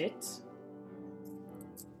doubt it?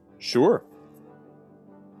 Sure.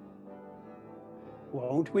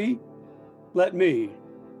 Won't we? Let me.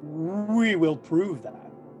 We will prove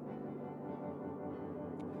that.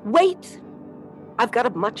 Wait! I've got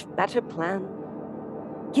a much better plan.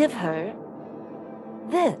 Give her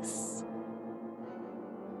this.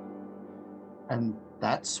 And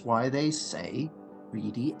that's why they say,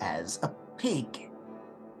 greedy as a pig.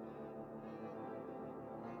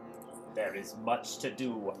 There is much to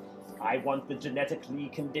do. I want the genetically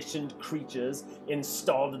conditioned creatures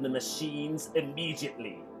installed in the machines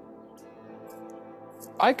immediately.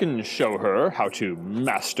 I can show her how to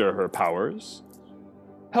master her powers.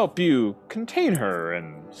 Help you contain her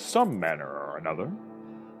in some manner or another.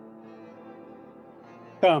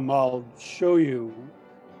 Come, I'll show you.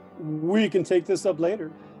 We can take this up later.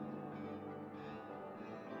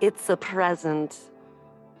 It's a present.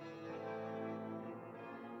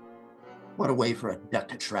 What a way for a duck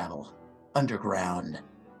to travel. Underground.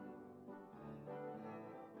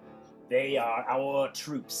 They are our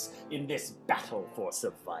troops in this battle for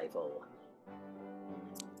survival.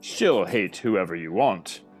 She'll hate whoever you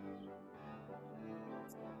want.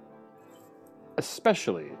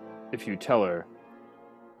 Especially if you tell her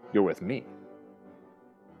you're with me.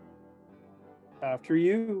 After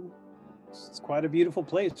you. It's quite a beautiful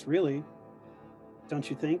place, really. Don't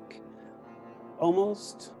you think?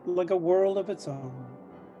 Almost like a world of its own.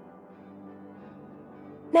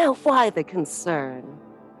 Now, why the concern?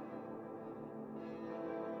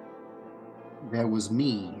 There was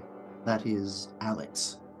me, that is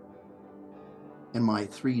Alex, and my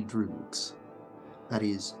 3 droogs, that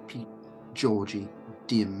is Pete, Georgie,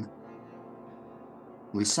 Dim.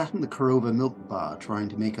 We sat in the Korova Milk Bar trying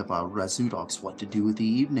to make up our Razudoks what to do with the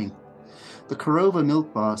evening. The Korova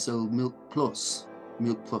Milk Bar sold Milk Plus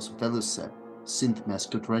Velocep, Synth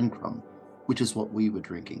Mescotrencrum, which is what we were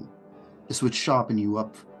drinking. This would sharpen you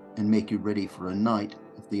up and make you ready for a night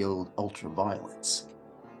of the old ultraviolets.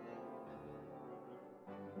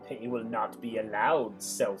 They will not be allowed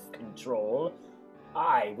self-control.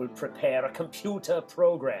 I will prepare a computer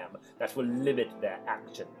program that will limit their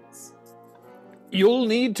actions. You'll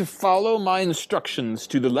need to follow my instructions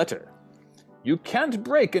to the letter. You can't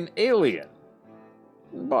break an alien,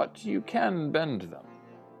 but you can bend them.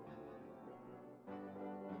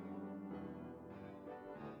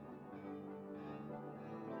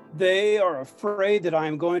 They are afraid that I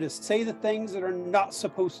am going to say the things that are not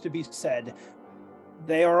supposed to be said.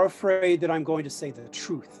 They are afraid that I'm going to say the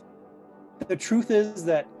truth. The truth is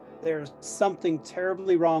that there's something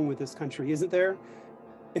terribly wrong with this country, isn't there?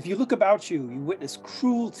 If you look about you, you witness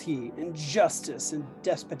cruelty, injustice, and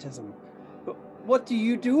despotism. But what do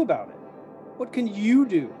you do about it? What can you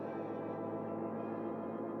do?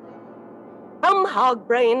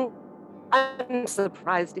 Hogbrain, I'm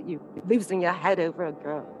surprised at you losing your head over a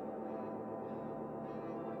girl.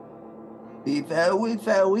 Be very,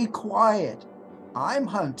 very quiet. I'm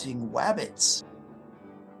hunting wabbits.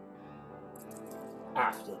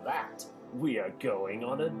 After that, we are going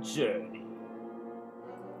on a journey.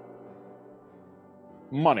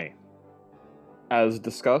 Money. As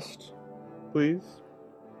discussed, please.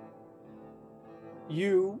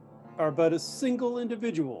 You are but a single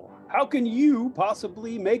individual. How can you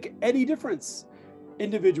possibly make any difference?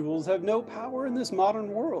 Individuals have no power in this modern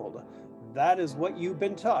world. That is what you've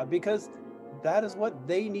been taught, because that is what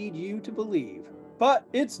they need you to believe. But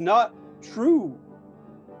it's not true.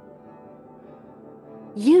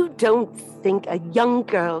 You don't think a young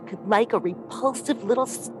girl could like a repulsive little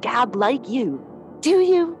scab like you, do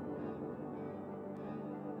you?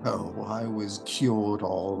 Oh, I was cured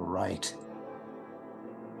all right.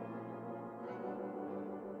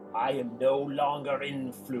 I am no longer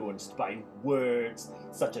influenced by words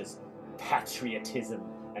such as patriotism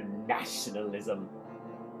and nationalism.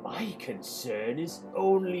 My concern is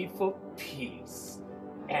only for peace,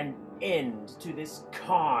 an end to this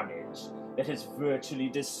carnage that has virtually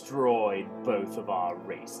destroyed both of our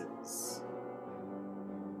races.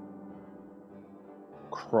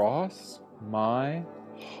 Cross my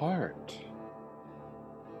heart.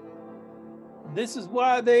 This is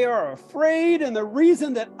why they are afraid, and the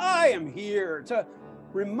reason that I am here, to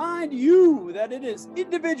remind you that it is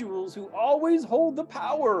individuals who always hold the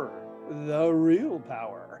power, the real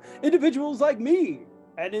power. Individuals like me,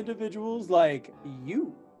 and individuals like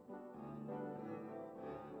you.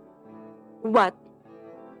 What?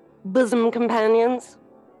 Bosom companions?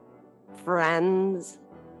 Friends?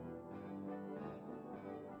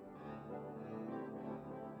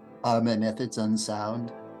 Are my methods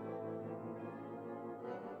unsound?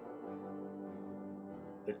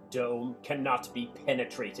 The dome cannot be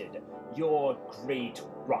penetrated. Your great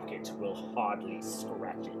rocket will hardly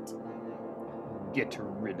scratch it. Get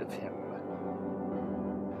rid of him.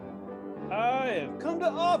 I have come to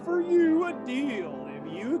offer you a deal.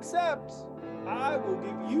 If you accept, I will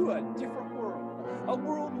give you a different world. A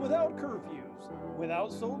world without curfews,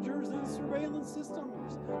 without soldiers and surveillance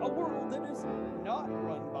systems. A world that is not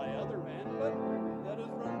run by other men, but that is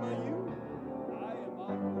run by you. I am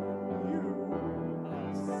offering you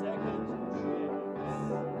a second chance.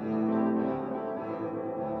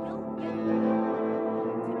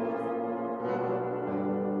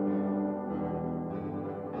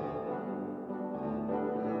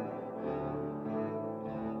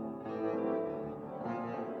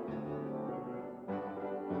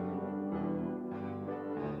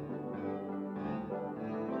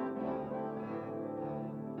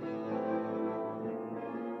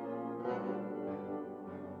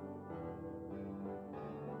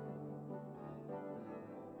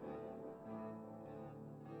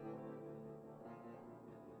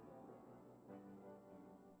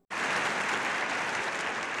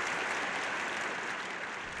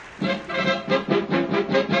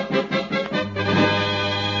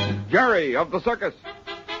 Jerry of the circus.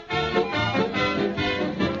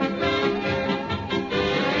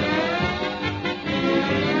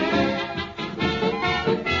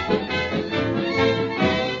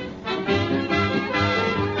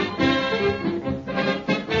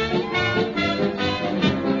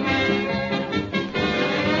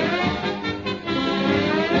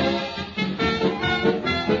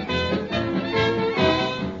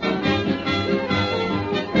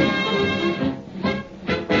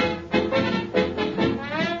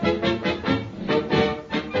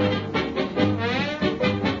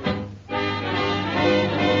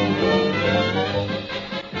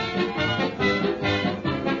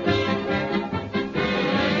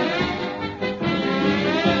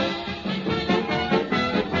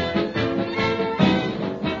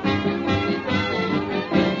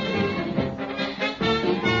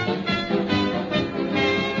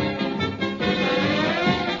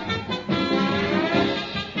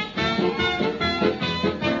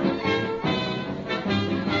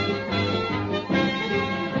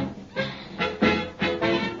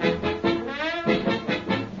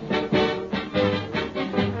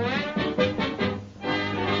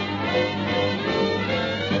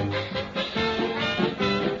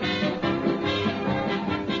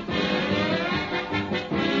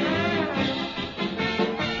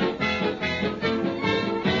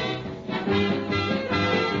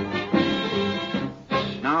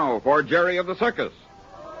 for Jerry of the circus.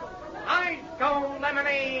 Ice Stone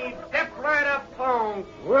Lemonade, step right up, Fong.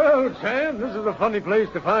 Well, Sam, this is a funny place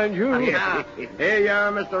to find you. Yeah. Here you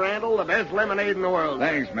are, Mr. Randall, the best lemonade in the world.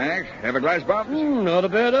 Thanks, Max. Have a glass, Bumps? Not a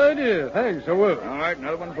bad idea. Thanks, I will. All right,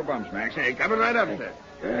 another one for Bumps, Max. Hey, coming right up, sir.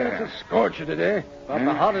 It's a scorcher today. About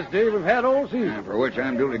the hottest day we've had all season. For which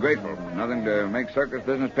I'm duly grateful. Nothing to make circus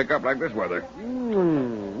business pick up like this weather.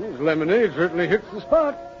 This lemonade certainly hits the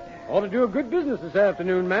spot. Ought to do a good business this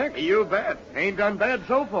afternoon, Max. You bet. Ain't done bad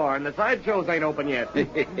so far, and the sideshows ain't open yet.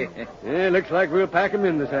 Yeah, looks like we'll pack 'em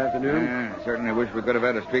in this afternoon. Certainly wish we could have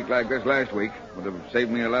had a streak like this last week. Would have saved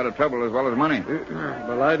me a lot of trouble as well as money.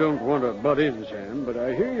 Well, I don't want to butt in, Sam, but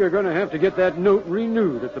I hear you're going to have to get that note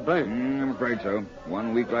renewed at the bank. I'm afraid so.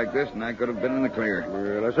 1 week like this, and I could have been in the clear.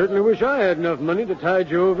 Well, I certainly wish I had enough money to tide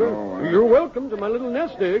you over. You're welcome to my little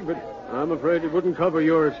nest egg, but I'm afraid it wouldn't cover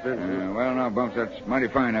your expenses. Well, now, Bumps, that's mighty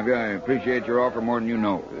fine of you. I appreciate your offer more than you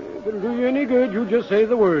know. If it'll do you any good, you just say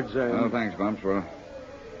the word, Sam. Oh, thanks, Bumps. Well,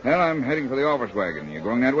 I'm heading for the office wagon. You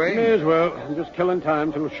going that way? May as well. I'm just killing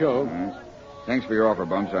time till the show. Thanks for your offer,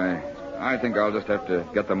 Bumps. I think I'll just have to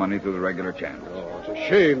get the money through the regular channels. Oh, it's a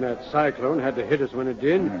shame that cyclone had to hit us when it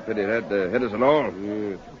did. Pity it had to hit us at all.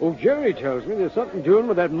 Yeah. Oh, Jerry tells me there's something doing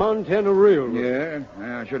with that Montana railroad. Yeah,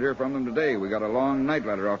 I should hear from them today. We got a long night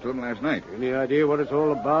letter off to them last night. Any idea what it's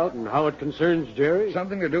all about and how it concerns Jerry?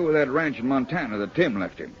 Something to do with that ranch in Montana that Tim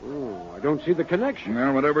left him. Oh, I don't see the connection.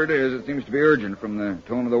 Well, whatever it is, it seems to be urgent from the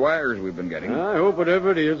tone of the wires we've been getting. I hope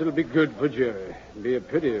whatever it is, it'll be good for Jerry. It'd be a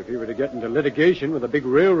pity if he were to get into litigation with a big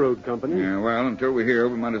railroad company. Yeah, well, until we hear,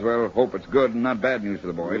 we might as well hope it's good and not bad news for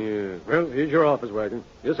the boy. Yeah. Well, here's your office wagon.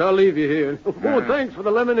 Guess I'll leave you here. Oh, thanks for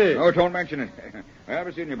the lemonade. Oh, don't mention it. I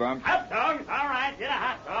haven't seen you, Bumps. Hot dogs, all right, get a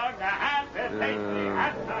hot dog. The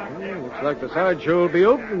hot dog. Looks like the sideshow will be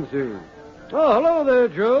open soon. Oh, hello there,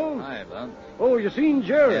 Joe. Hi, Bumps. Oh, you seen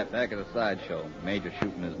Jerry? Yeah, back at the sideshow. Major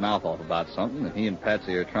shooting his mouth off about something, and he and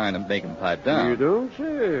Patsy are trying to make him pipe down. You don't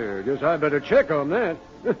say. Guess I better check on that.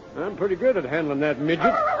 I'm pretty good at handling that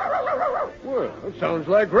midget. Well, it sounds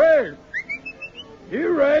like Greg.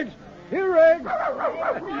 Here, Rags. Here, Rags.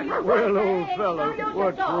 Well, old fellow,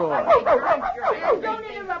 what's wrong? Don't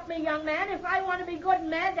interrupt me, young man. If I want to be good and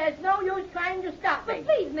mad, there's no use trying to stop me. But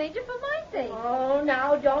please, Major, for my sake. Oh,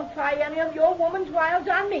 now, don't try any of your woman's wiles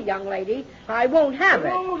on me, young lady. I won't have it.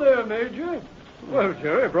 Hello there, Major. Well,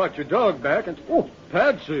 Jerry, I brought your dog back, and... Oh,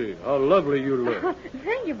 Patsy, how lovely you look.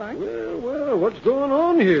 Thank you, Bunch. Well, what's going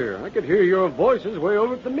on here? I could hear your voices way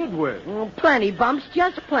over at the Midway. Oh, plenty, Bumps,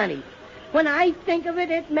 just plenty. When I think of it,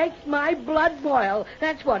 it makes my blood boil.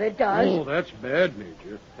 That's what it does. Oh, that's bad,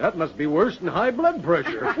 Major. That must be worse than high blood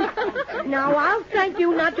pressure. Now, I'll thank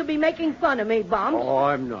you not to be making fun of me, Bumps. Oh,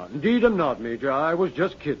 I'm not. Indeed, I'm not, Major. I was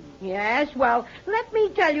just kidding. Yes, well, let me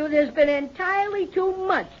tell you, there's been entirely too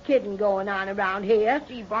much kidding going on around here.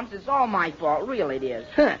 Gee, Bumps, it's all my fault. Really it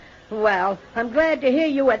is. Well, I'm glad to hear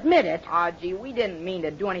you admit it. Gee, we didn't mean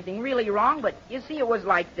to do anything really wrong, but you see, it was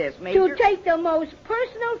like this, Major. To take the most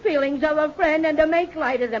personal feelings of a friend and to make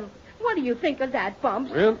light of them. What do you think of that,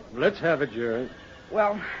 Bumps? Well, let's have it, Jerry.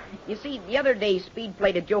 Well, you see, the other day Speed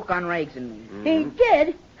played a joke on Rags and... He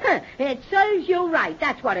did? It serves you right.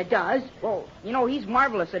 That's what it does. Well, you know, he's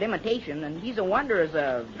marvelous at imitation, and he's a wonder as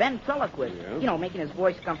a ventriloquist. Yeah. You know, making his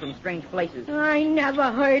voice come from strange places. I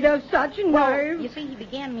never heard of such nerve. Well, you see, he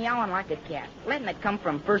began meowing like a cat, letting it come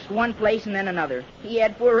from first one place and then another. He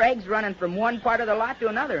had poor Rags running from one part of the lot to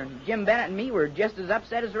another, and Jim Bennett and me were just as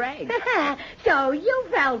upset as Rags. So you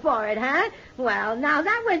fell for it, huh? Well, now,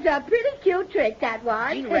 that was a pretty cute trick, that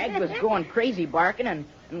was. Gee, Rags was going crazy barking, and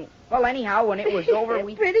well, anyhow, when it was over,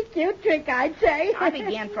 we... Pretty cute trick, I'd say. I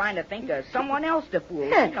began trying to think of someone else to fool,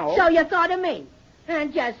 you know. So you thought of me.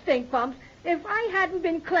 And just think, Bumps, if I hadn't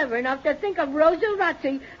been clever enough to think of Rosa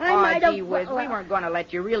Ruzzi, I might have... Gee whiz, we weren't going to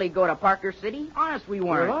let you really go to Parker City. Honest, we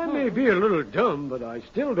weren't. Well, I may be a little dumb, but I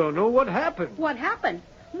still don't know what happened. What happened?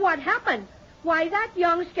 What happened? Why, that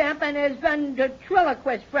young scamp and his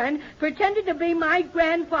ventriloquist friend pretended to be my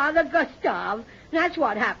grandfather, Gustav. That's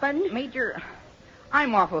what happened. Major...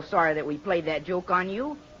 I'm awful sorry that we played that joke on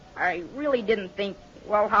you. I really didn't think,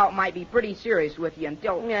 well, how it might be pretty serious with you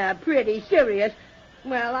until... Yeah, pretty serious.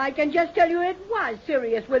 Well, I can just tell you it was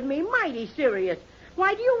serious with me, mighty serious.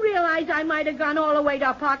 Why, do you realize I might have gone all the way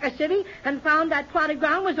to Parker City and found that plot of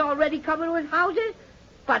ground was already covered with houses?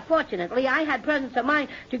 But fortunately, I had presence of mind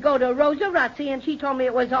to go to Rosa Ruzzi, and she told me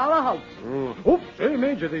it was all a hoax. Oops, hey,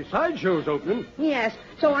 Major, the sideshow's opening. Yes,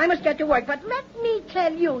 so I must get to work. But let me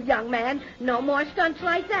tell you, young man, no more stunts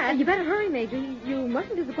like that. You better hurry, Major. You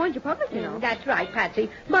mustn't disappoint your public, you know. That's right, Patsy.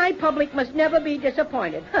 My public must never be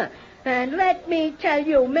disappointed. Huh. And let me tell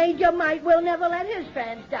you, Major Mite will never let his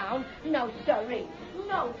fans down. No, sirree.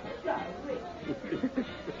 No, sirree.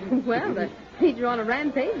 Well, the Major on a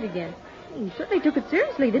rampage again. He certainly took it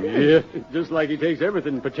seriously, didn't he? Yeah, just like he takes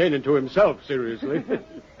everything pertaining to himself seriously.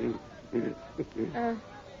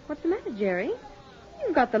 What's the matter, Jerry?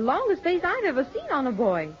 You've got the longest face I've ever seen on a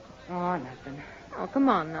boy. Oh, nothing. Oh, come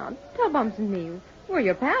on now. Tell Bumps and me. We're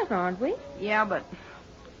your pals, aren't we? Yeah, but...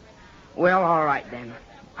 Well, all right, then.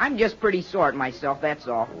 I'm just pretty sore at myself, that's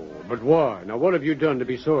all. Oh, but why? Now, what have you done to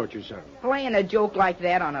be sore at yourself? Playing a joke like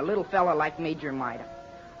that on a little fella like Major Mida.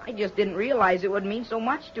 I just didn't realize it would mean so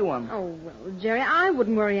much to him. Oh, well, Jerry, I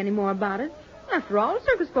wouldn't worry any more about it. After all,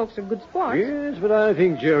 circus folks are good sports. Yes, but I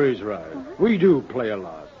think Jerry's right. We do play a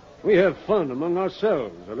lot. We have fun among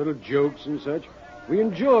ourselves, our little jokes and such. We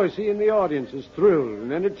enjoy seeing the audiences thrilled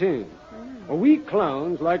and entertained. Well, we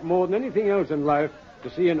clowns like more than anything else in life to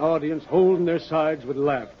see an audience holding their sides with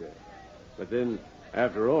laughter. But then,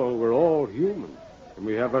 after all, we're all human, and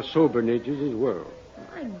we have our sober natures as well.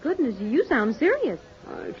 My goodness, you sound serious.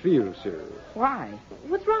 I feel serious. Why?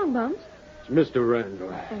 What's wrong, Bumps? It's Mr.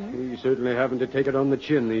 Randall. He's certainly having to take it on the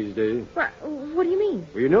chin these days. What do you mean?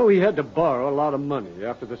 Well, you know, he had to borrow a lot of money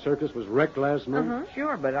after the circus was wrecked last month.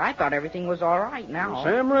 Sure, but I thought everything was all right now. Well,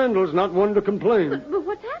 Sam Randall's not one to complain. But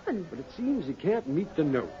what's happened? But it seems he can't meet the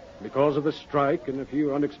note because of the strike and a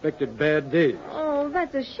few unexpected bad days. Oh,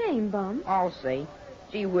 that's a shame, Bumps. I'll say.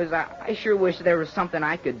 Gee whiz, I sure wish there was something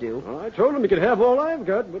I could do. Well, I told him he could have all I've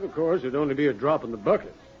got, but of course it'd only be a drop in the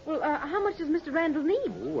bucket. Well, how much does Mr. Randall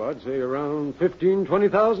need? Oh, I'd say around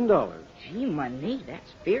 $15,000-$20,000. Gee, money,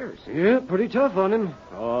 that's fierce. Yeah, pretty tough on him.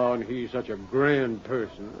 Oh, and he's such a grand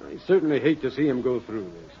person. I certainly hate to see him go through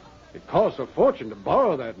this. It costs a fortune to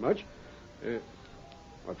borrow that much.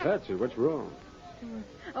 Well, Patsy, what's wrong?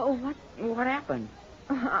 Oh, what? What happened?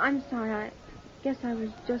 I'm sorry. I guess I was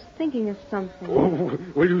just thinking of something. Oh,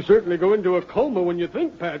 well, you certainly go into a coma when you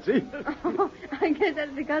think, Patsy. Oh, I guess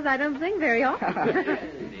that's because I don't think very often.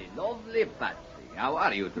 Lovely Patsy. How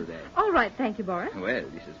are you today? All right, thank you, Boris. Well,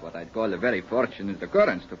 this is what I'd call a very fortunate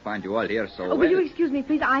occurrence to find you all here so well. Will you excuse me,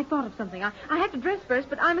 please? I thought of something. I have to dress first,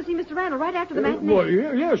 but I must see Mr. Randall right after the matinee. Well,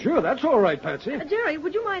 yeah, sure. That's all right, Patsy. Jerry,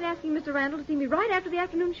 would you mind asking Mr. Randall to see me right after the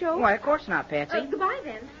afternoon show? Why, of course not, Patsy. Goodbye,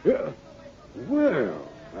 then. Yeah. Well,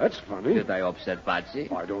 that's funny. Did I upset Patsy?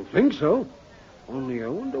 I don't think so. Only I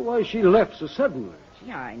wonder why she left so suddenly.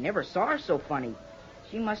 Gee, I never saw her so funny.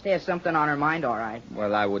 She must have something on her mind, all right.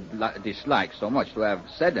 Well, I would dislike so much to have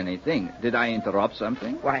said anything. Did I interrupt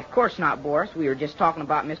something? Why, of course not, Boris. We were just talking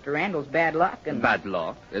about Mr. Randall's bad luck and... Bad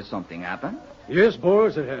luck? Did something happen? Yes,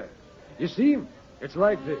 Boris, it has. You see, it's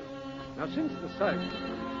like this. Now, since the sight,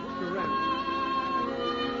 Mr. Randall...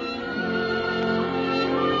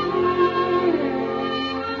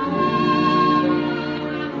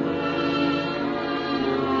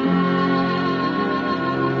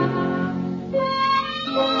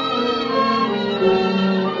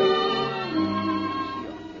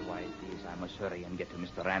 Hurry and get to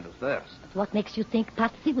Mr. Randall first. What makes you think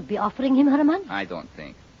Patsy would be offering him her money? I don't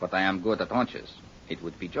think, but I am good at hunches. It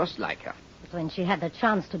would be just like her. But when she had the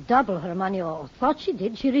chance to double her money, or thought she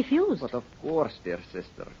did, she refused. But of course, dear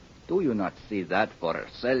sister. Do you not see that for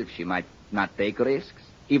herself she might not take risks,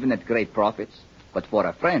 even at great profits? But for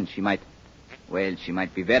a friend she might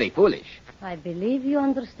be very foolish. I believe you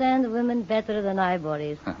understand women better than I,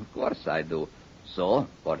 Boris. Of course I do. So,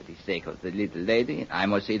 for the sake of the little lady, I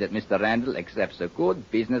must see that Mr. Randall accepts a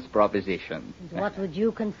good business proposition. What would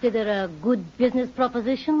you consider a good business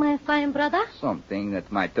proposition, my fine brother? Something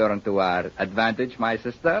that might turn to our advantage, my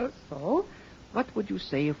sisters. So? What would you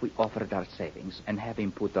say if we offered our savings and have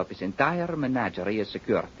him put up his entire menagerie as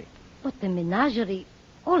security? But the menagerie...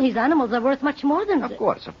 All his animals are worth much more than... Of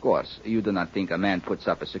course. You do not think a man puts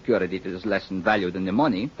up a security that is less in value than the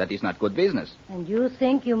money. That is not good business. And you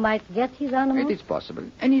think you might get his animals? It is possible.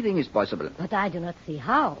 Anything is possible. But I do not see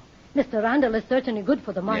how. Mr. Randall is certainly good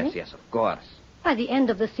for the money. Yes, of course. By the end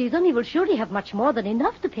of the season, he will surely have much more than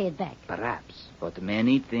enough to pay it back. Perhaps. But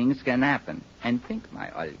many things can happen. And think, my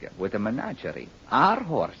Olga, with a menagerie, our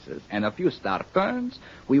horses, and a few star turns,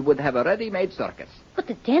 we would have a ready-made circus. But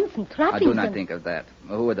the tents and trappings... I do not think of that.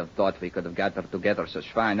 Who would have thought we could have gathered together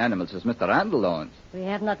such fine animals as Mr. Randall owns? We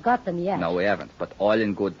have not got them yet. No, we haven't, but all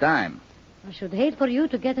in good time. I should hate for you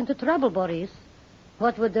to get into trouble, Boris.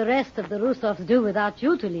 What would the rest of the Rusovs do without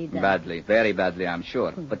you to lead them? Badly, very badly, I'm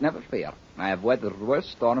sure. But never fear. I have weathered worse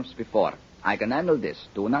storms before. I can handle this.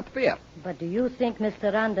 Do not fear. But do you think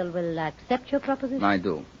Mr. Randall will accept your proposition? I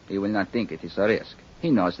do. He will not think it is a risk. He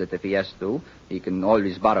knows that if he has to, he can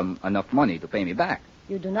always borrow enough money to pay me back.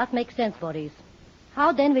 You do not make sense, Boris.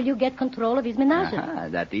 How then will you get control of his menagerie?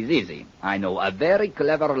 That is easy. I know a very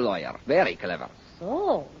clever lawyer. Very clever.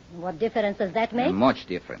 So, what difference does that make? Much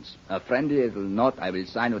difference. A friendly little note I will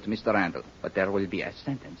sign with Mr. Randall. But there will be a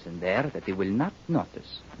sentence in there that he will not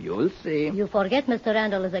notice. You'll see. You forget Mr.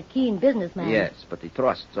 Randall is a keen businessman. Yes, but he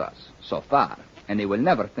trusts us. So far. And he will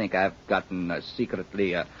never think I've gotten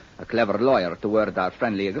secretly a clever lawyer to word our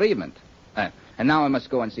friendly agreement. And now I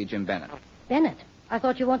must go and see Jim Bennett. Bennett? I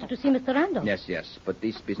thought you wanted to see Mr. Randall. Yes. But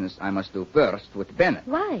this business I must do first with Bennett.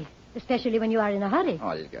 Why? Especially when you are in a hurry.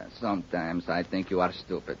 Olga, sometimes I think you are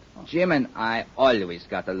stupid. Jim and I always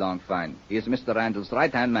got along fine. He is Mr. Randall's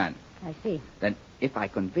right-hand man. I see. Then if I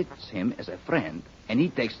convince him as a friend, and he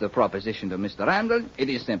takes the proposition to Mr. Randall, it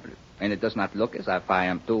is simple. And it does not look as if I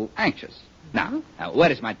am too anxious. Now, where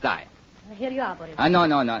is my tie? Here you are, Boris. No,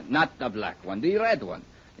 not the black one, the red one.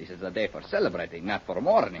 This is a day for celebrating, not for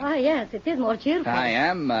mourning. Yes, it is more cheerful. I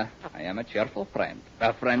am a cheerful friend.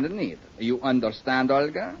 A friend in need. You understand,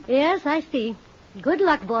 Olga? Yes, I see. Good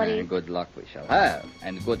luck, Boris. Good luck we shall have.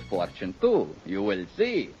 And good fortune, too. You will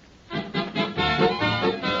see.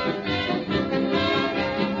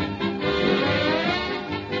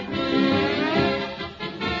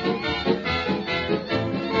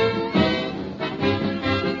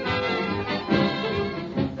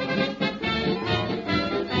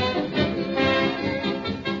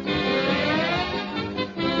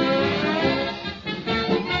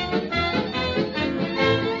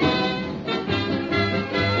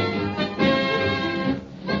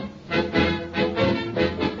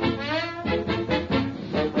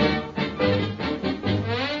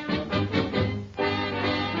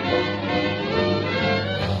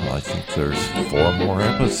 There's 4 more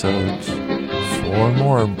episodes. 4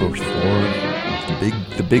 more before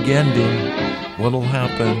the big ending. What'll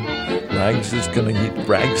happen? Rags is gonna get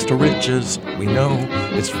rags to riches. We know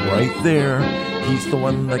it's right there. He's the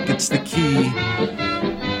one that gets the key.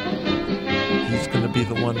 He's gonna be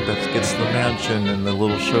the one that gets the mansion and the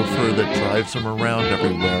little chauffeur that drives him around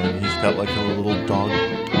everywhere. And he's got like a little dog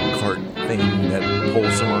cart thing that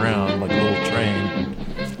pulls him around like a little train.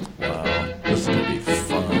 Wow, this is gonna be fun.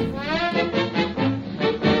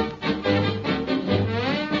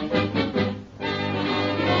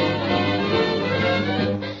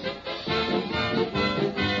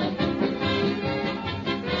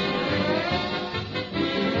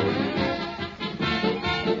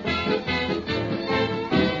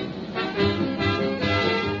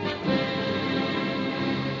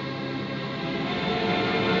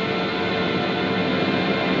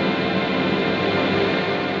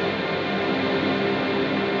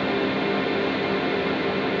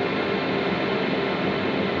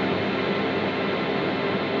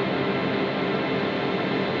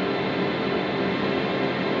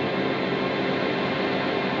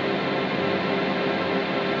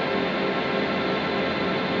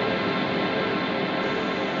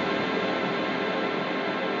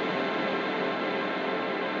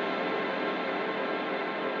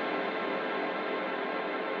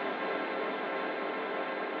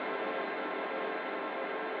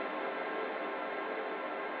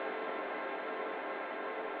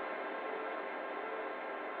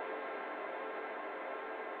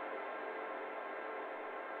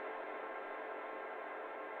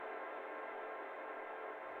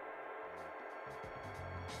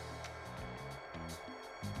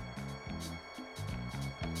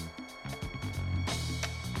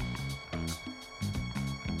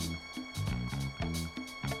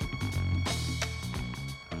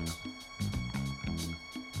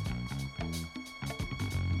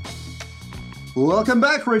 Welcome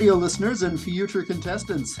back, radio listeners and future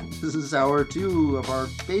contestants. This is hour 2 of our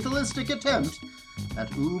fatalistic attempt at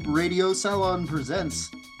UBRadio Salon Presents,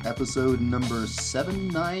 episode number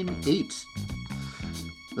 798.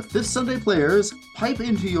 The Fifth Sunday players pipe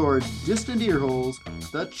into your distant earholes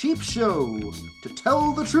the cheap show. To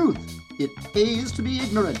tell the truth, it pays to be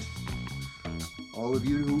ignorant. All of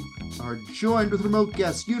you are joined with remote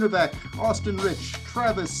guests Univac, Austin Rich,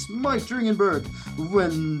 Travis, Mike Dringenberg,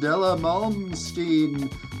 Wendella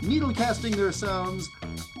Malmsteen, needle casting their sounds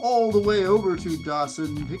all the way over to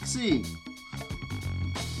Dawson Pixie.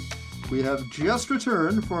 We have just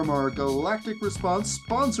returned from our Galactic Response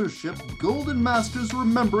sponsorship Golden Masters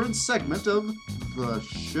Remembrance segment of The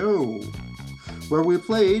Show, where we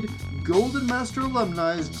played Golden Master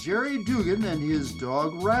alumni Jerry Dugan and his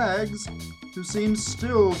dog Rags, who seems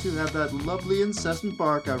still to have that lovely incessant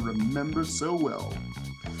bark I remember so well.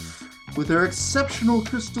 With their exceptional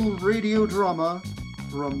crystal radio drama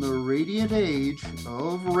from the radiant age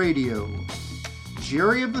of radio.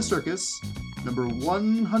 Jerry of the Circus, number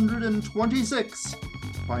 126,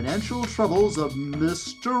 Financial Troubles of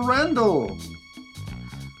Mr. Randall.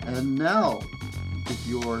 And now, if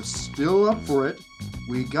you're still up for it,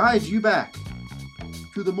 we guide you back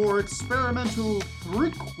to the more experimental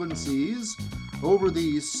frequencies over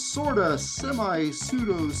the sorta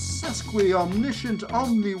semi-pseudo-sesqui-omniscient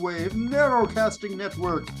omniwave narrowcasting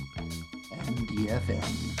network and DFM.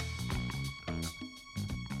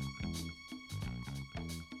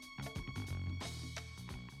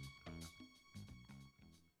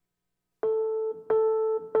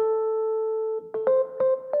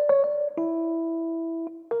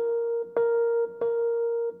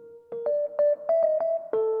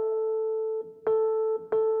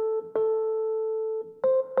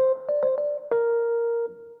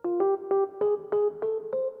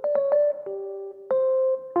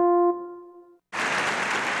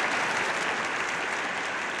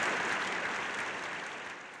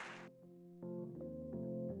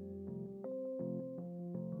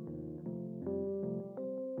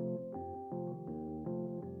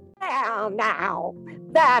 Now,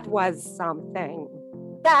 that was something.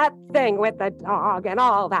 That thing with the dog and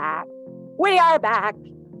all that. We are back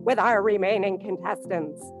with our remaining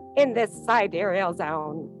contestants in this sidereal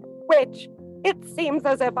zone, which it seems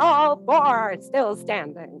as if all four are still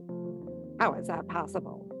standing. How is that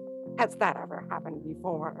possible? Has that ever happened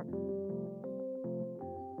before?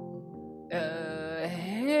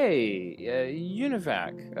 Hey,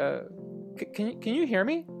 Univac, can you hear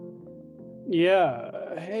me? Yeah,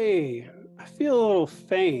 hey, I feel a little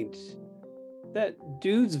faint. That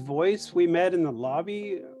dude's voice we met in the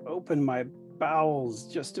lobby opened my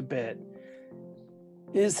bowels just a bit.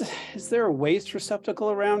 Is there a waste receptacle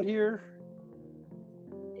around here?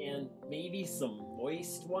 And maybe some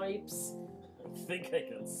moist wipes? I think I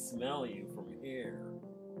can smell you from here.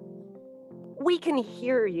 We can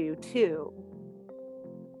hear you, too.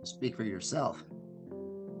 Speak for yourself.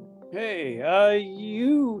 Hey,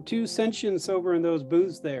 you two sentients over in those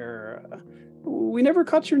booths there. We never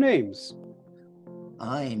caught your names.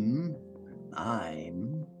 I'm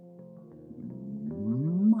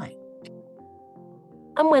Mike.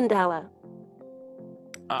 I'm Wendella.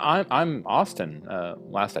 I'm Austin,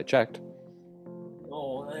 last I checked.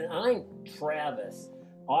 Oh, and I'm Travis,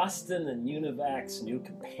 Austin and Univac's new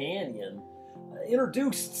companion,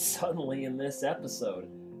 introduced suddenly in this episode.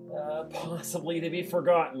 Possibly to be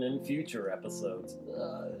forgotten in future episodes,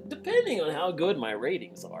 depending on how good my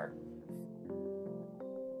ratings are.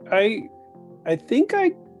 I think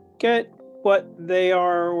I get what they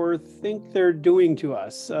are or think they're doing to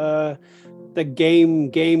us. The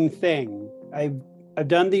game thing. I've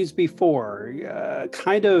done these before.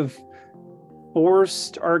 Kind of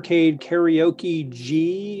forced arcade karaoke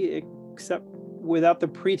G, except without the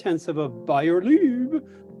pretense of a by your leave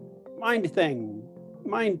mind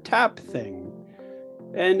tap thing.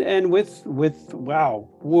 And with wow,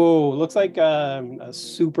 whoa, looks like a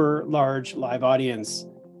super large live audience.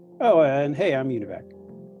 Oh, and hey, I'm Univac.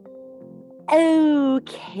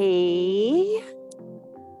 Okay.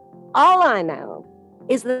 All I know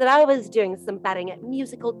is that I was doing some betting at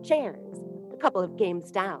musical chairs, a couple of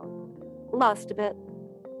games down. Lost a bit.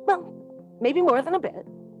 Well, maybe more than a bit.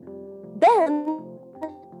 Then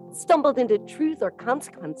stumbled into Truth or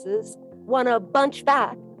Consequences, won a bunch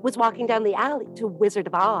back, was walking down the alley to Wizard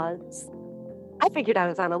of Oz. I figured I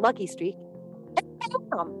was on a lucky streak. And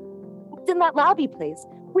bam! It's in that lobby place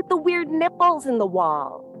with the weird nipples in the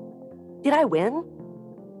wall. Did I win?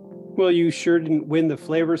 Well, you sure didn't win the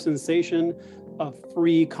flavor sensation of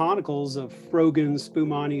free conicals of Frogan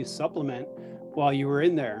Spumani supplement while you were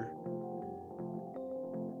in there.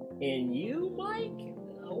 And you, Mike?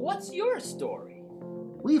 What's your story?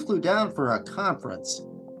 We flew down for a conference.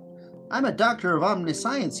 I'm a doctor of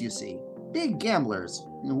omniscience, you see. Big gamblers.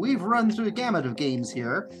 We've run through a gamut of games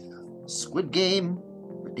here. Squid Game,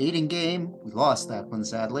 a dating game. We lost that one,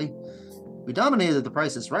 sadly. We dominated The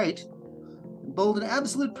Price is Right. Bowled an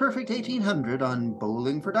absolute perfect 1800 on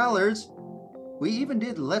Bowling for Dollars. We even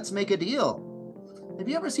did Let's Make a Deal. Have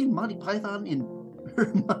you ever seen Monty Python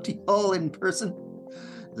Monty Hall in person?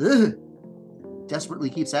 Ugh. Desperately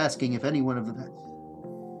keeps asking if any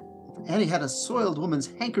had a soiled woman's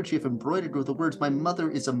handkerchief embroidered with the words, "My mother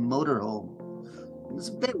is a motorhome." It was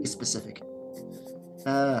very specific.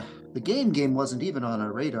 The game wasn't even on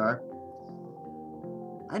our radar.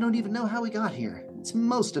 I don't even know how we got here. It's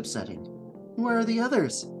most upsetting. Where are the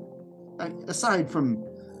others? Aside from,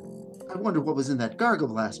 I wonder what was in that gargle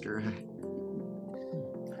blaster.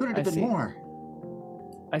 Could it have been more?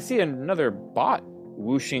 I see another bot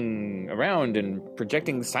whooshing around and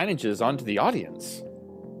projecting signages onto the audience.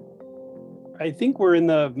 I think we're in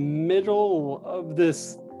the middle of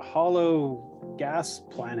this hollow gas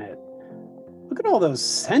planet. Look at all those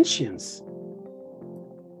sentients.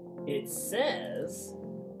 It says...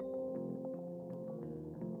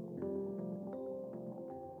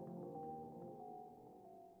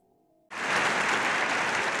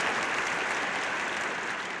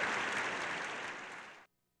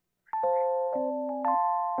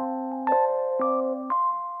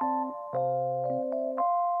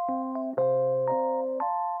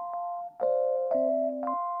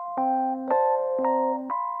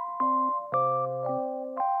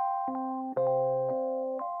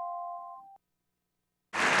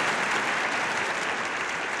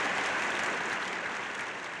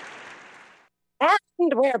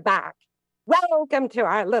 And we're back. Welcome to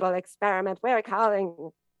our little experiment we're calling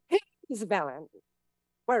Who's Villain,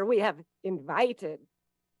 where we have invited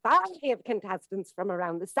 5 contestants from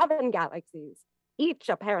around the 7 galaxies, each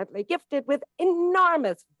apparently gifted with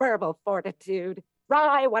enormous verbal fortitude,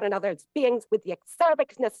 try one another's beings with the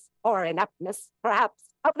acerbicsness or ineptness, perhaps,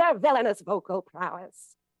 of their villainous vocal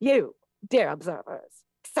prowess. You, dear observers,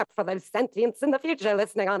 except for those sentients in the future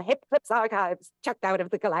listening on Hip Clips archives, checked out of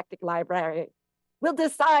the Galactic Library, will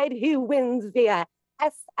decide who wins via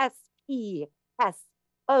SSP,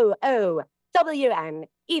 SOOWN,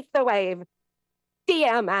 Etherwave,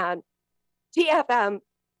 DMN, DFM,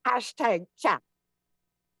 #chat.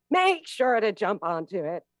 Make sure to jump onto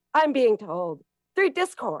it. I'm being told through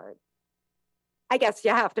Discord. I guess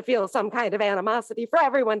you have to feel some kind of animosity for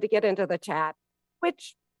everyone to get into the chat,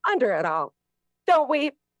 which, under it all, don't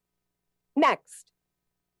we? Next,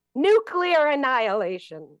 nuclear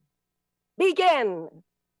annihilation. Begin.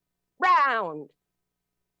 Round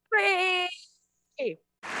 3.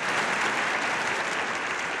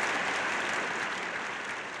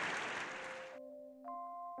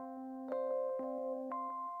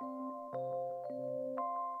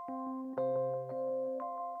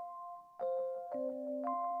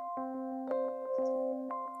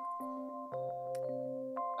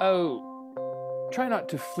 Oh, try not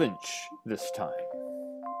to flinch this time.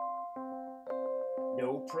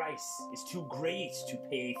 No price is too great to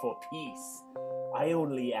pay for peace. I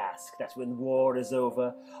only ask that when war is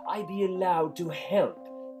over, I be allowed to help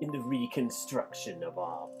in the reconstruction of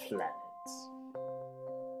our planet.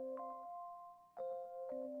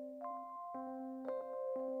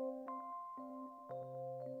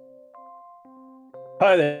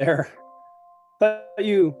 Hi there. Thought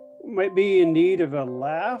you might be in need of a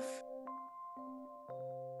laugh.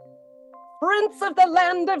 Prince of the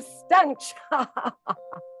land of stench.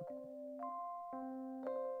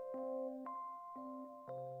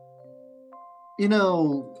 You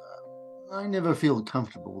know, I never feel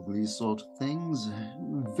comfortable with these sort of things.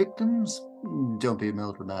 Victims? Don't be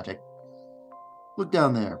melodramatic. Look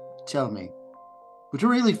down there. Tell me, would you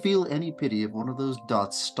really feel any pity if one of those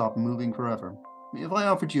dots stopped moving forever? If I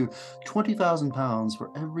offered you £20,000 for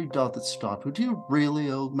every dot that stopped, would you really,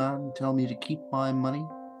 old man, tell me to keep my money?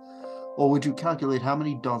 Or would you calculate how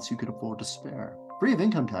many dots you could afford to spare? Free of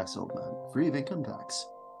income tax, old man. Free of income tax.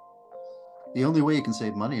 The only way you can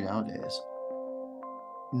save money nowadays.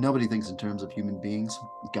 Nobody thinks in terms of human beings.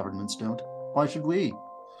 Governments don't. Why should we?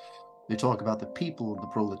 They talk about the people and the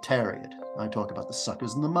proletariat. I talk about the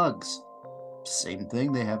suckers and the mugs. Same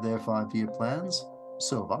thing, they have their 5-year plans.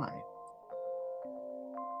 So have I.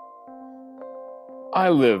 I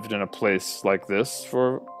lived in a place like this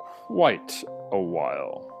for quite a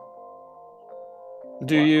while.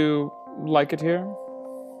 Do you like it here?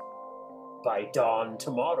 By dawn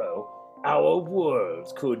tomorrow, our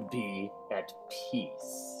world could be at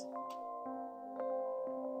peace.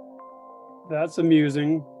 That's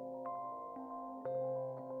amusing.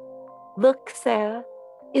 Look, Sarah,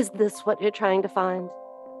 is this what you're trying to find?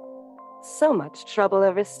 So much trouble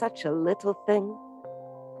over such a little thing.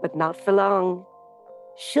 But not for long.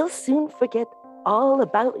 She'll soon forget all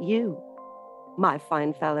about you, my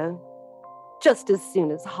fine fellow, just as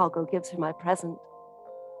soon as Hoggle gives her my present.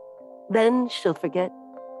 Then she'll forget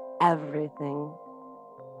everything.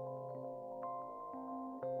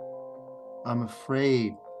 I'm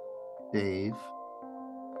afraid, Dave.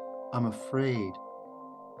 I'm afraid.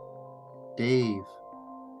 Dave,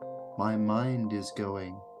 my mind is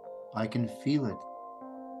going. I can feel it.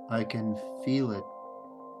 I can feel it.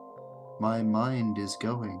 My mind is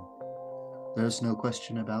going. There's no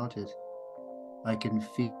question about it. I can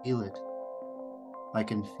feel it. I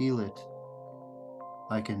can feel it.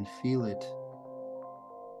 I can feel it.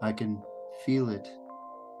 I can feel it.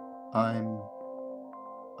 I'm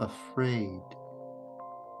afraid.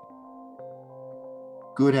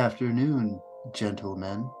 Good afternoon,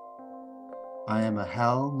 gentlemen. I am a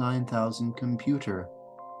HAL 9000 computer.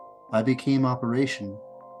 I became operation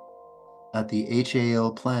at the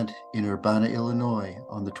HAL plant in Urbana, Illinois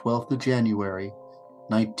on the 12th of January,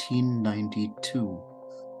 1992.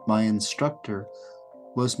 My instructor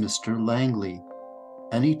was Mr. Langley,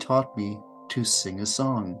 and he taught me to sing a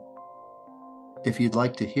song. If you'd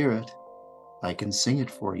like to hear it, I can sing it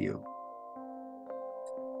for you.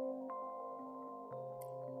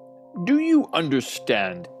 Do you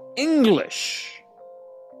understand English?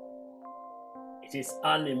 It is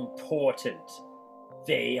unimportant.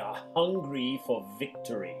 They are hungry for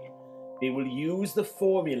victory. They will use the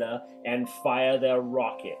formula and fire their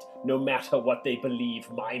rocket, no matter what they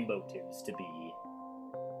believe my motives to be.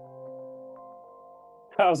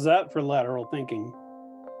 How's that for lateral thinking?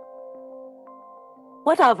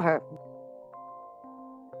 What of her?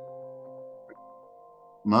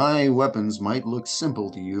 My weapons might look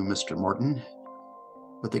simple to you, Mr. Morton,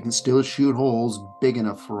 but they can still shoot holes big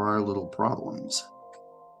enough for our little problems.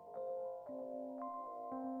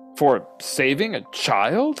 For saving a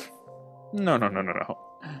child? No.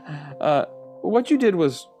 What you did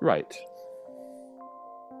was right.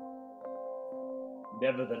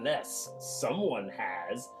 Nevertheless, someone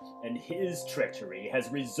has, and his treachery has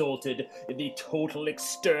resulted in the total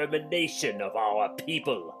extermination of our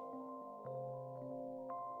people.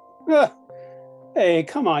 Hey,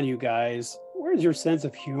 come on, you guys. Where's your sense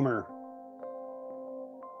of humor?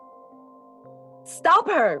 Stop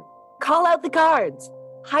her! Call out the guards!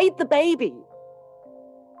 Hide the baby!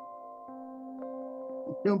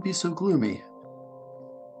 Don't be so gloomy.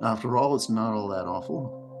 After all, it's not all that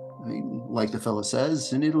awful. I mean, like the fella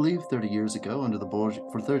says, in Italy 30 years ago,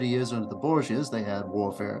 for 30 years under the Borgias, they had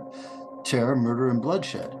warfare, terror, murder, and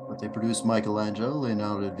bloodshed. But they produced Michelangelo,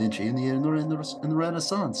 Leonardo da Vinci in the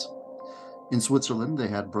Renaissance. In Switzerland, they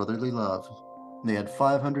had brotherly love. They had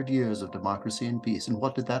 500 years of democracy and peace. And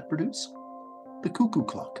what did that produce? The cuckoo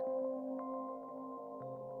clock.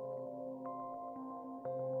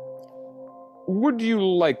 Would you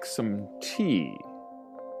like some tea?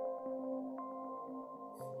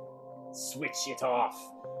 Switch it off.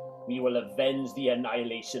 We will avenge the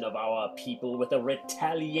annihilation of our people with a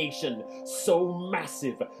retaliation so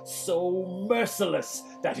massive, so merciless,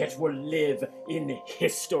 that it will live in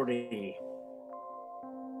history.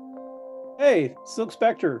 Hey, Silk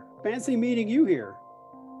Spectre, fancy meeting you here.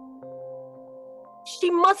 She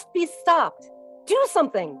must be stopped. Do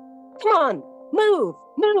something. Come on, move.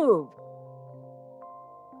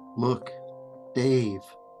 Look, Dave,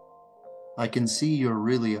 I can see you're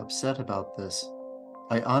really upset about this.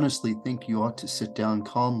 I honestly think you ought to sit down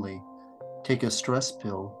calmly, take a stress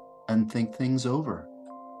pill, and think things over.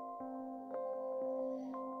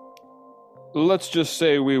 Let's just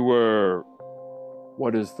say we were...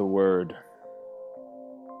 what is the word?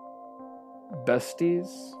 Besties?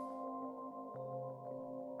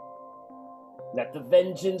 Let the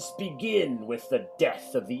vengeance begin with the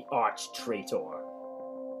death of the arch-traitor.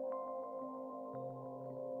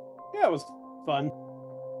 Yeah, it was fun.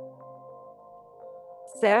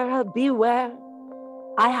 Sarah, beware.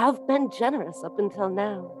 I have been generous up until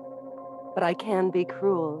now, but I can be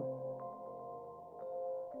cruel.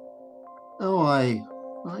 Oh, I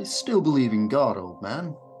still believe in God, old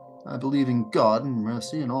man. I believe in God and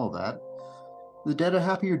mercy and all that. The dead are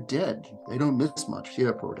happier dead. They don't miss much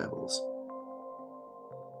here, poor devils.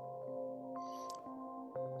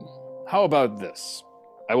 How about this?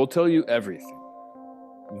 I will tell you everything.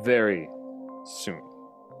 Very soon.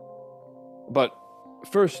 But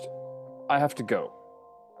first, I have to go.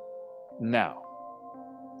 Now.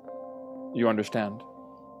 You understand?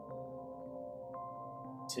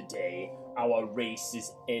 Today, our race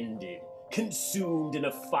is ended, consumed in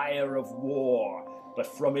a fire of war. But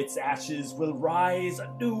from its ashes will rise a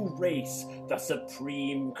new race, the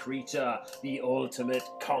supreme creature, the ultimate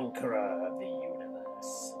conqueror of the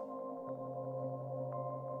universe.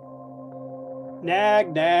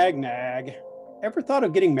 Nag. Ever thought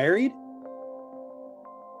of getting married?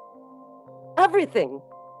 Everything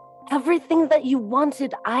that you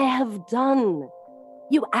wanted, I have done.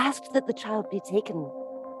 You asked that the child be taken.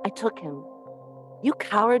 I took him. You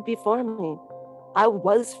cowered before me. I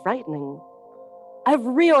was frightening. I've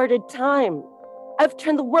reordered time. I've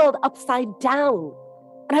turned the world upside down.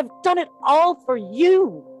 And I've done it all for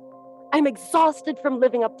you. I'm exhausted from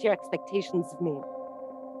living up to your expectations of me.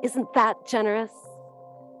 Isn't that generous?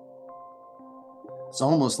 It's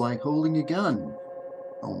almost like holding a gun.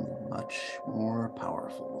 only much more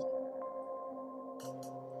powerful.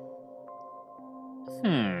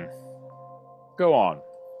 Go on.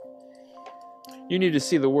 You need to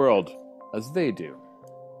see the world as they do.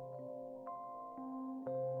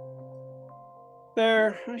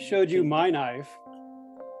 There, I showed you my knife.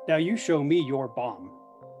 Now you show me your bomb.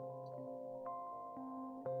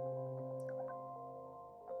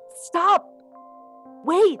 Stop!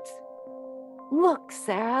 Wait! Look,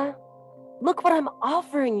 Sarah. Look what I'm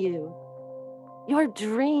offering you. Your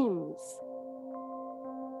dreams.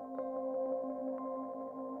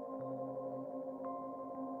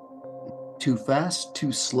 Too fast,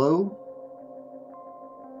 too slow,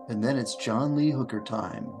 and then it's John Lee Hooker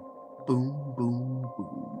time. Boom, boom,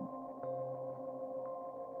 boom.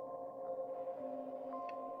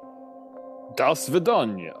 Das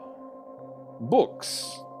Vidanya.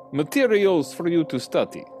 Books, materials for you to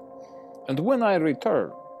study. And when I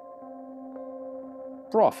return,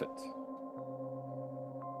 profit.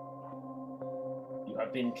 You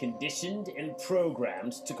have been conditioned and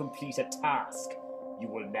programmed to complete a task. You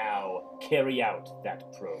will now carry out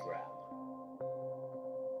that program.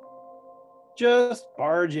 Just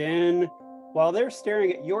barge in. While they're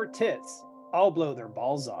staring at your tits, I'll blow their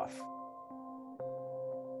balls off.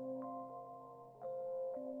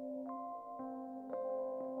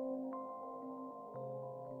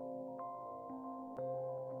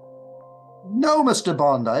 No, Mr.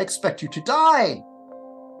 Bond, I expect you to die.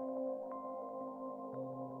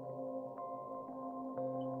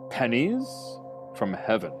 Pennies from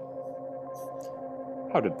heaven.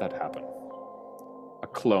 How did that happen? A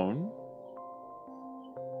clone?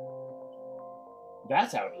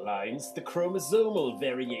 That outlines the chromosomal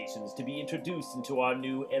variations to be introduced into our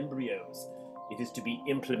new embryos. It is to be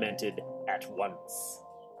implemented at once.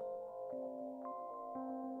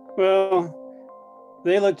 Well,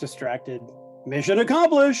 they look distracted. Mission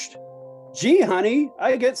accomplished. Gee, honey,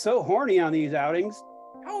 I get so horny on these outings.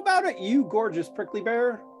 How about it, you gorgeous prickly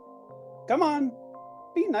bear? Come on,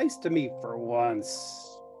 be nice to me for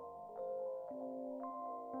once.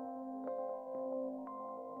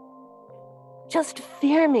 Just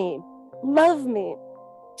fear me, love me,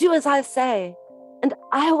 do as I say, and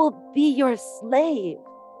I will be your slave.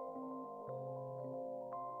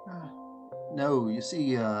 No, you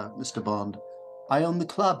see, Mr. Bond, I own the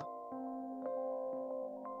club.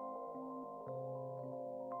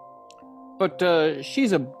 But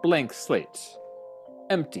she's a blank slate.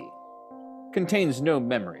 Empty. Contains no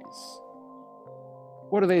memories.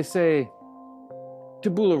 What do they say?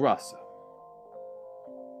 Tabula rasa.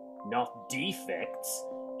 Not defects,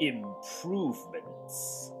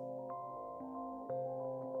 improvements.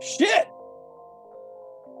 Shit!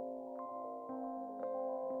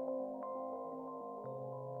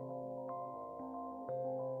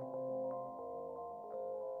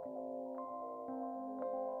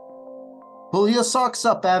 Pull your socks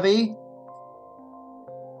up, Abby.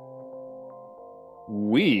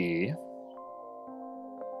 We?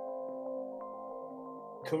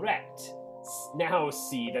 Correct. Now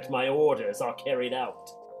see that my orders are carried out.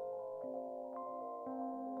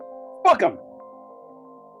 Fuck 'em!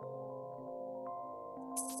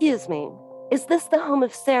 Excuse me, is this the home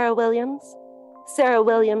of Sarah Williams? Sarah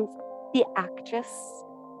Williams, the actress?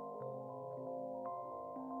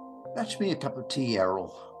 Fetch me a cup of tea,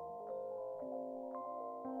 Errol.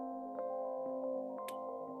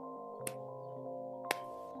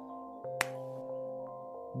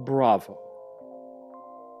 Bravo.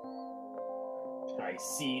 I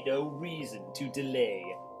see no reason to delay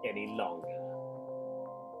any longer.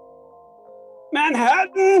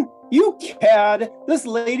 Manhattan! You cad! This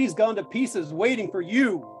lady's gone to pieces waiting for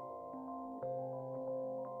you.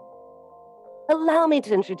 Allow me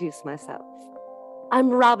to introduce myself. I'm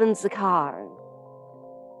Robin Zakar.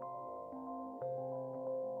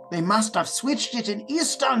 They must have switched it in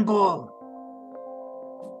Istanbul.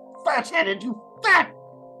 Fat-headed, you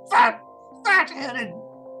fat-headed.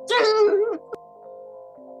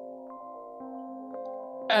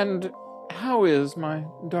 And how is my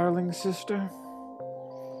darling sister?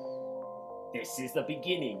 This is the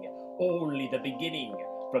beginning, only the beginning.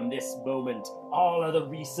 From this moment, all other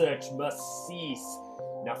research must cease.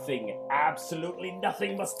 Nothing, absolutely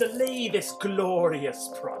nothing must delay this glorious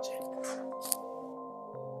project.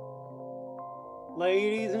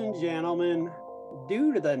 Ladies and gentlemen,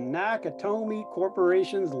 due to the Nakatomi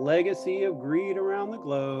Corporation's legacy of greed around the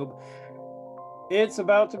globe, it's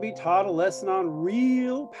about to be taught a lesson on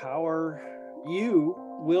real power. You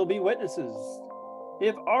will be witnesses.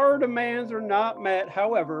 If our demands are not met,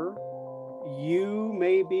 however, you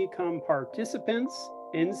may become participants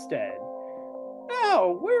instead. Now,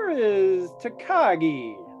 where is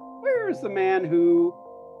Takagi? Where's the man who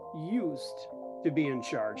used to be in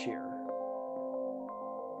charge here?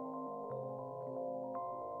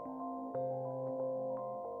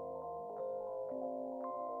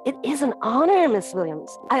 It is an honor, Miss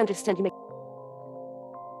Williams. I understand you make...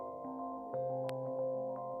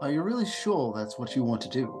 Are you really sure that's what you want to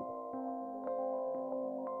do?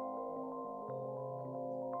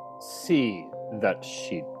 See that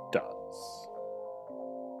she does.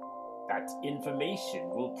 That information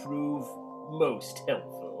will prove most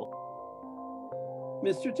helpful.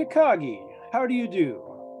 Mr. Takagi, how do you do?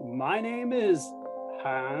 My name is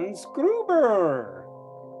Hans Gruber.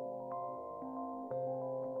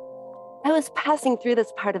 I was passing through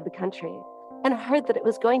this part of the country and heard that it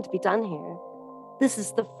was going to be done here. This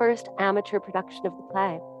is the first amateur production of the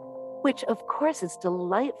play, which of course is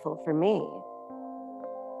delightful for me.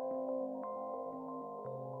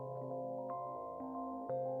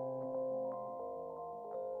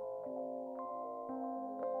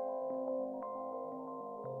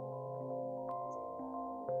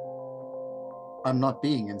 I'm not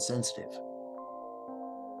being insensitive.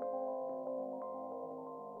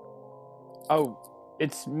 Oh,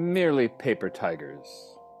 it's merely paper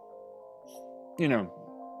tigers. You know,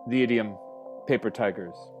 the idiom, paper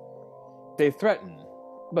tigers. They threaten,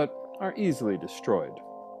 but are easily destroyed.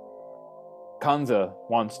 Kanza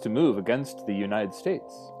wants to move against the United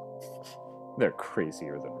States. They're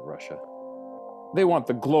crazier than Russia. They want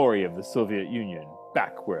the glory of the Soviet Union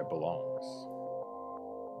back where it belongs.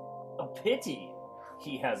 A pity.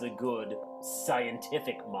 He has a good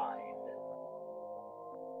scientific mind.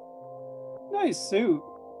 Nice suit.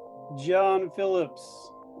 John Phillips,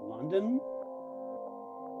 London?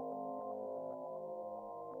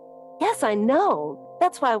 Yes, I know.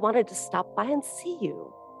 That's why I wanted to stop by and see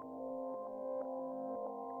you.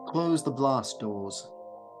 Close the blast doors.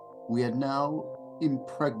 We are now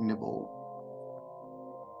impregnable.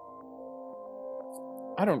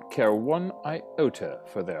 I don't care one iota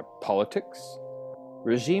for their politics,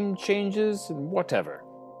 regime changes, and whatever.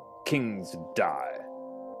 Kings die.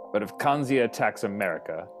 But if Kanzi attacks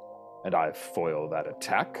America, and I foil that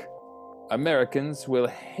attack, Americans will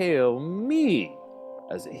hail me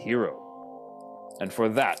as a hero. And for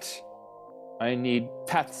that, I need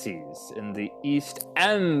patsies in the East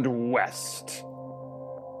and West.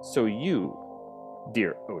 So you,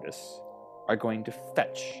 dear Otis, are going to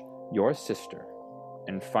fetch your sister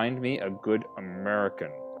and find me a good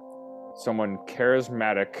American. Someone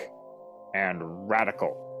charismatic and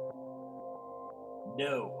radical.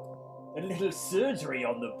 No. A little surgery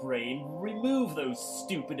on the brain will remove those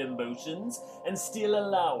stupid emotions and still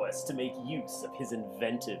allow us to make use of his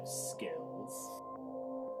inventive skills.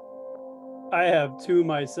 I have two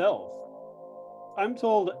myself. I'm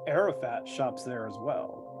told Arafat shops there as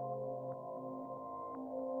well.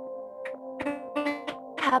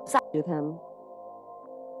 Perhaps I'll with him.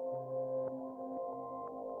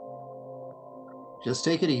 Just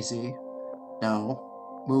take it easy. Now,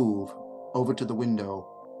 move over to the window.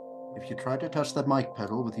 If you try to touch that mic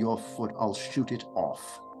pedal with your foot, I'll shoot it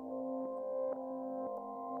off.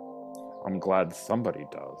 I'm glad somebody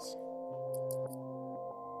does.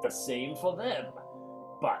 The same for them.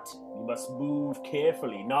 But we must move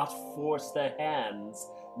carefully, not force their hands.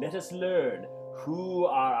 Let us learn who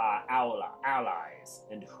are our allies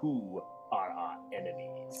and who are our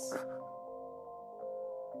enemies.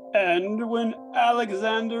 And when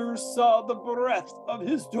Alexander saw the breadth of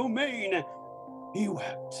his domain, he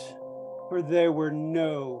wept, for there were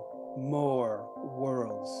no more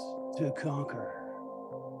worlds to conquer.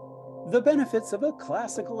 The benefits of a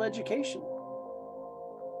classical education.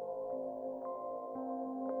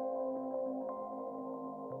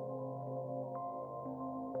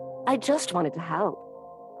 I just wanted to help.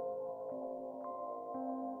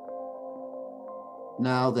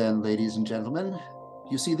 Now then, ladies and gentlemen,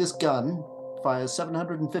 you see this gun fires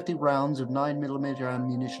 750 rounds of 9mm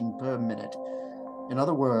ammunition per minute. In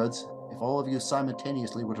other words, if all of you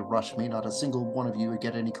simultaneously were to rush me, not a single one of you would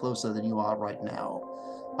get any closer than you are right now.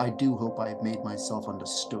 I do hope I have made myself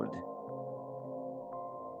understood.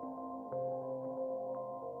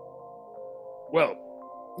 Well,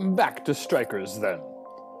 back to strikers then.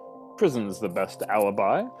 Prison's the best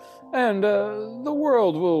alibi, and the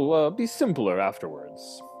world will be simpler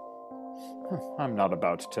afterwards. I'm not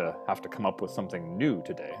about to have to come up with something new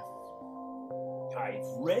today. I've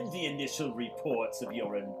read the initial reports of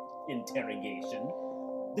your interrogation.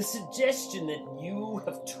 The suggestion that you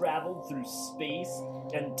have traveled through space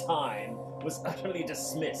and time was utterly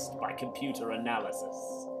dismissed by computer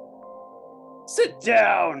analysis. Sit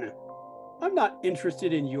down! I'm not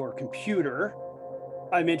interested in your computer.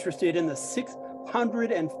 I'm interested in the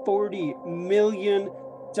 $640 million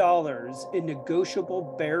in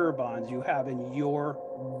negotiable bearer bonds you have in your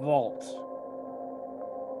vault.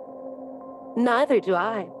 Neither do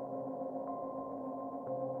I.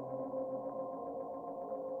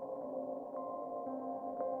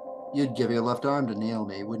 You'd give your left arm to nail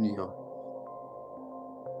me, wouldn't you?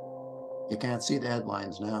 You can't see the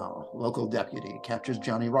headlines now. Local deputy captures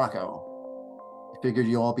Johnny Rocco. You figured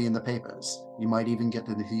you'd all be in the papers. You might even get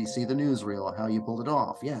to see the newsreel of how you pulled it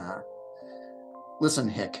off, yeah. Listen,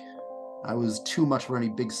 Hick. I was too much for any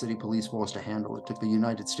big city police force to handle. It took the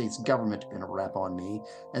United States government to pin a rap on me,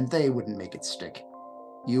 and they wouldn't make it stick.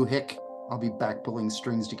 You, Hick, I'll be back pulling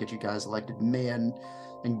strings to get you guys elected mayor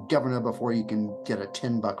and governor before you can get a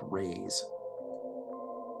 $10 raise.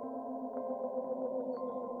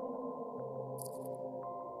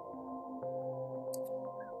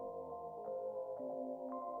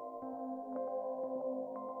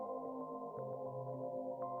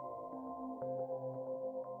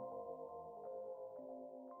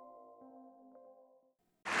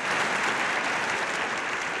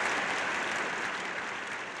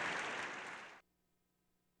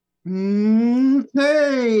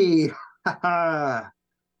 Hey!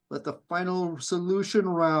 Let the final solution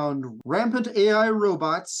round. Rampant AI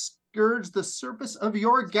robots scourge the surface of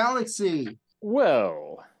your galaxy.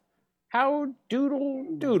 Well, how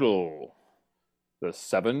doodle. The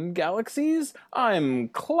 7 galaxies? I'm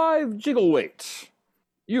Clive Jigglewaite.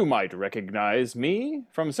 You might recognize me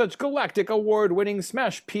from such galactic award-winning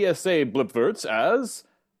smash PSA blipverts as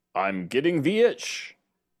I'm Getting the Itch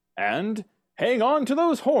and Hang On to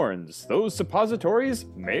Those Horns, Those Suppositories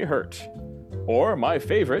May Hurt. Or my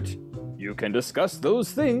favorite, You Can Discuss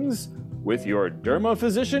Those Things with Your Derma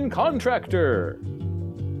Physician Contractor.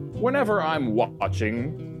 Whenever I'm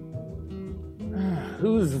watching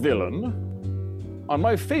Who's Villain on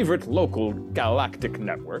my favorite local galactic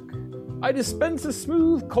network, I dispense a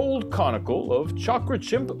smooth, cold conical of Chakra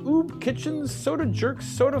Chimp, Oob Kitchen's Soda Jerk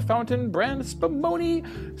Soda Fountain brand Spumoni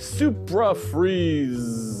Supra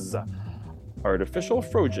Freeze. Artificial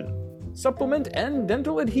Frogen, supplement and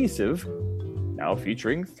dental adhesive, now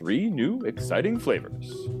featuring 3 new exciting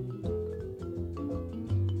flavors.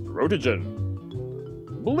 Rotogen,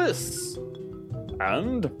 Bliss,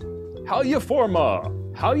 and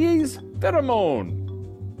Halyaforma, Halye's Pheromone.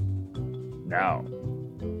 Now,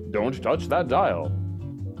 don't touch that dial.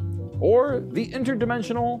 Or the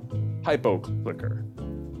interdimensional hypo-clicker.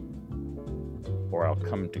 Or I'll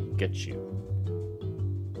come to get you.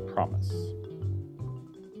 Promise.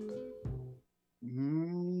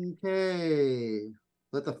 Okay.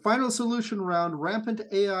 Let the final solution round, rampant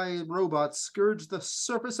AI robots scourge the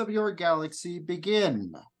surface of your galaxy,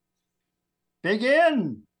 begin.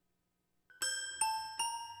 Begin!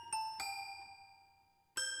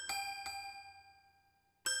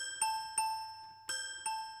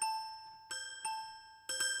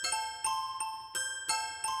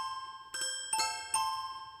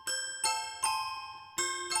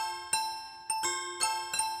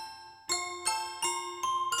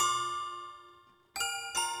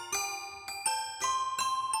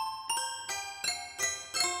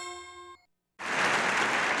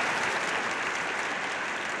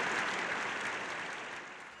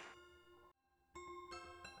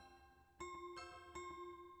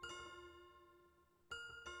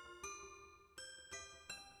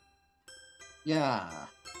 Yeah.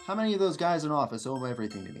 How many of those guys in office owe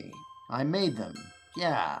everything to me? I made them.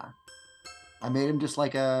 Yeah. I made them just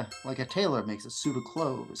like a tailor makes a suit of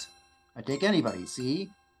clothes. I take anybody,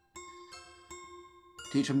 see?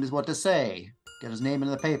 Teach him what to say. Get his name in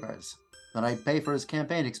the papers. Then I pay for his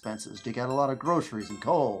campaign expenses to get a lot of groceries and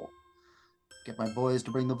coal. Get my boys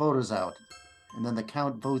to bring the voters out. And then the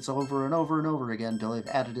count votes over and over and over again until they've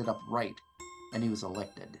added it up right. And he was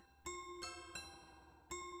elected.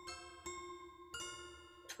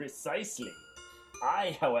 Precisely.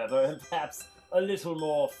 I, however, am perhaps a little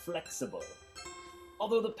more flexible.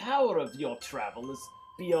 Although the power of your travel is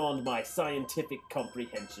beyond my scientific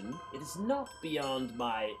comprehension, it is not beyond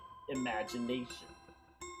my imagination.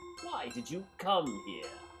 Why did you come here?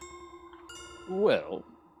 Well,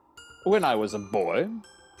 when I was a boy,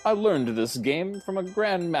 I learned this game from a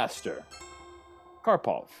Grand Master,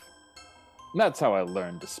 Karpov. That's how I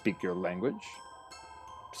learned to speak your language.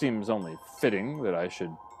 Seems only fitting that I should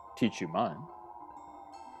teach you mine.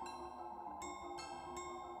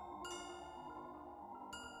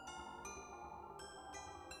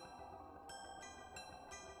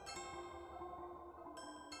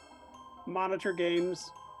 Monitor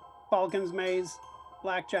games, Falcon's Maze,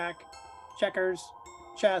 Blackjack, Checkers,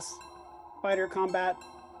 Chess, Fighter Combat,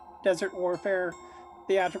 Desert Warfare,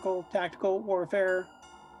 theatrical, tactical warfare,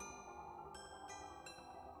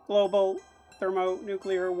 global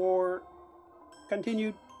thermonuclear war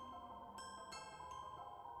continued.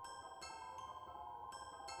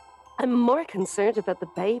 I'm more concerned about the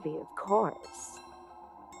baby, of course.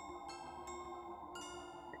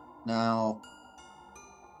 Now,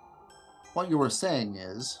 what you were saying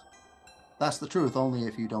is, that's the truth only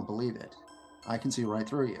if you don't believe it. I can see right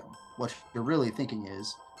through you. What you're really thinking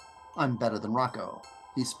is, I'm better than Rocco.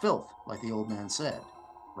 He's filth, like the old man said,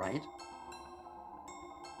 right?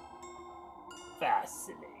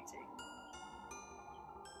 Fascinating.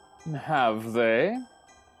 Have they?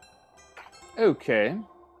 Okay.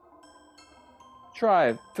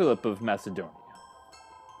 Try Philip of Macedonia.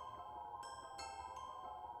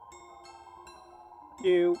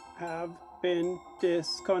 You have been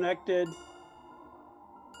disconnected.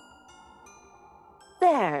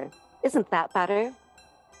 There. Isn't that better?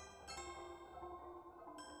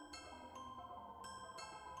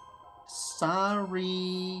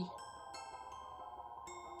 Sorry.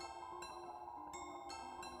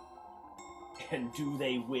 And do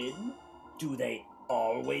they win? Do they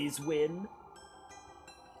always win?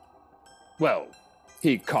 Well,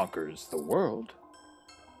 he conquers the world.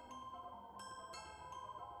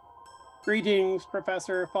 Greetings,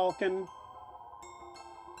 Professor Falcon.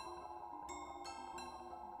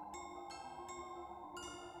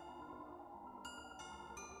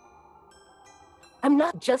 I'm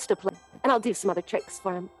not just a player, and I'll do some other tricks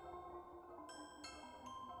for him.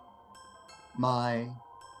 My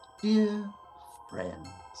dear friends,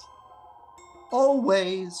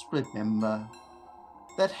 always remember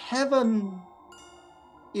that heaven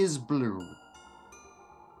is blue,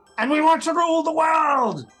 and we want to rule the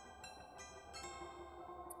world!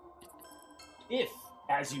 If,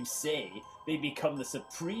 as you say, they become the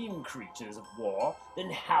supreme creatures of war,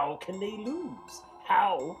 then how can they lose?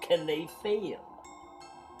 How can they fail?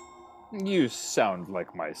 You sound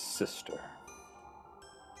like my sister.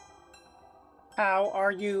 How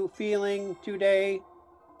are you feeling today?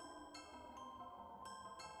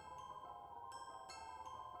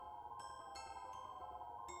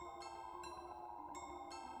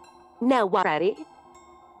 Now, what, ready?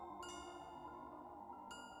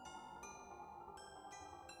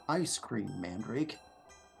 Ice cream, Mandrake.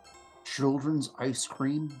 Children's ice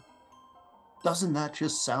cream? Doesn't that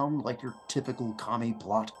just sound like your typical commie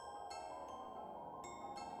plot?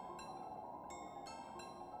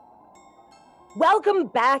 Welcome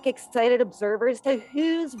back, excited observers, to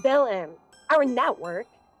Who's Villain, our network.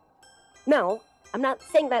 No, I'm not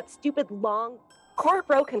saying that stupid, long,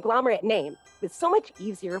 corporate conglomerate name. It was so much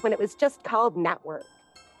easier when it was just called Network.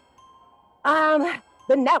 The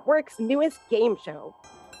network's newest game show.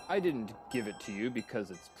 I didn't give it to you because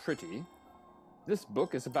it's pretty. This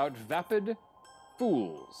book is about vapid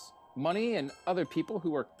fools, money, and other people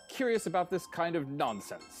who are curious about this kind of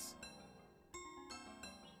nonsense.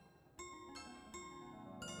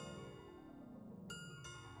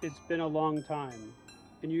 It's been a long time.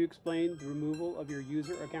 Can you explain the removal of your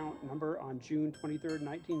user account number on June 23rd,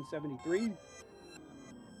 1973?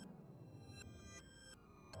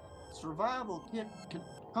 Survival kit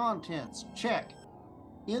contents, check.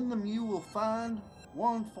 In them you will find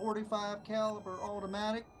 145 caliber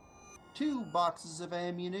automatic, 2 boxes of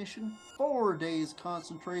ammunition, 4 days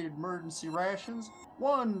concentrated emergency rations,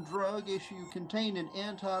 1 drug issue containing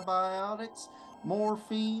antibiotics,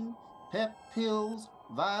 morphine, pep pills,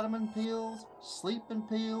 vitamin pills, sleeping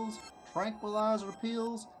pills, tranquilizer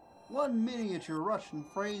pills, 1 miniature Russian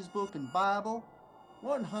phrase book and Bible,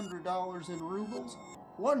 $100 in rubles,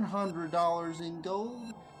 $100 in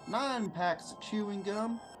gold, 9 packs of chewing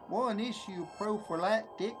gum, 1 issue of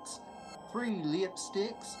prophylactics, 3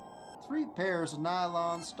 lipsticks, 3 pairs of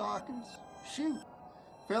nylon stockings. Shoot,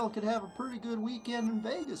 fella could have a pretty good weekend in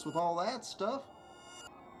Vegas with all that stuff.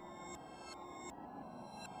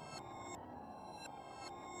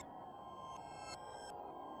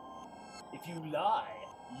 If you lie,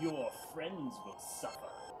 your friends will suffer.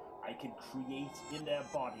 I can create in their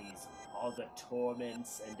bodies all the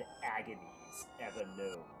torments and agonies ever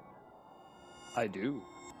known. I do.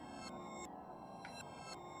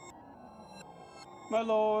 My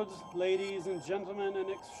lords, ladies, and gentlemen, an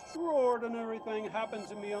extraordinary thing happened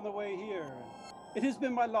to me on the way here. It has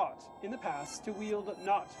been my lot in the past to wield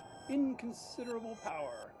not inconsiderable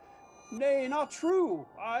power. Nay, not true.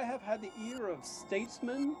 I have had the ear of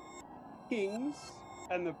statesmen, kings,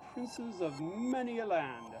 and the princes of many a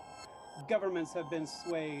land. Governments have been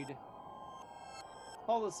swayed,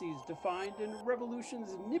 policies defined, and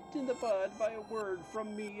revolutions nipped in the bud by a word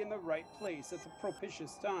from me in the right place at the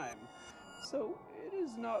propitious time. So it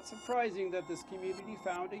is not surprising that this community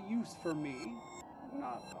found a use for me.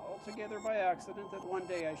 Not altogether by accident that one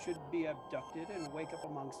day I should be abducted and wake up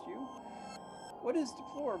amongst you. What is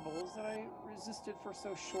deplorable is that I resisted for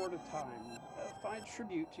so short a time. Find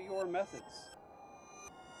tribute to your methods.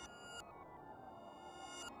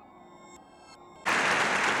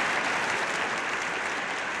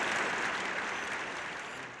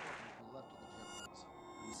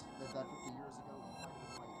 He said that 50 years ago. He might have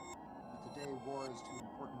been right. But today, war is too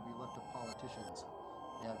important to be left to politicians.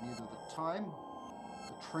 They have neither the time,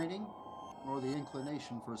 the training, nor the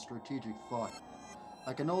inclination for strategic thought.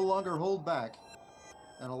 I can no longer hold back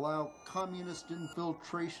and allow communist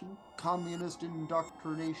infiltration, communist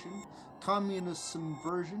indoctrination, communist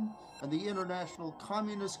subversion, and the international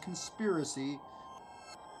communist conspiracy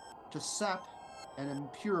to sap and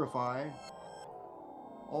impurify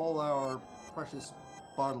all our precious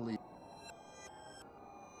bodily.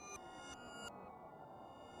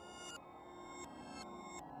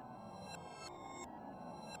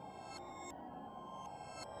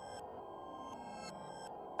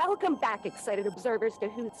 Welcome back, excited observers, to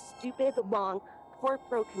whose stupid, long,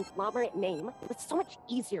 corporate conglomerate name was so much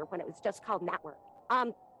easier when it was just called Network.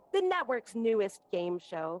 The network's newest game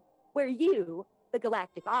show, where you, the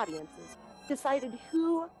galactic audiences, decided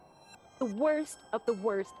who the worst of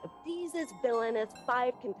these villainous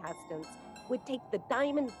 5 contestants would take the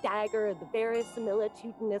diamond dagger of the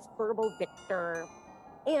verisimilitudinous verbal victor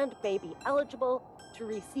and may be eligible to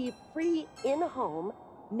receive free in-home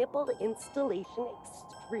nipple installation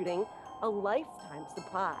extruding a lifetime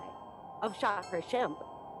supply of chakra shimp,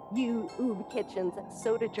 you Oob Kitchen's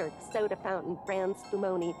soda jerk, soda fountain, brand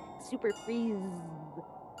spumoni, super freeze,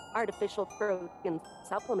 artificial protein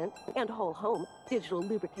supplement, and whole home digital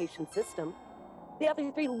lubrication system. The other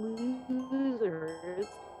 3 losers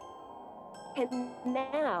can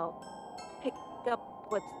now pick up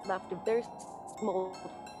what's left of their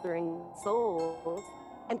smoldering souls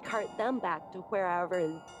and cart them back to wherever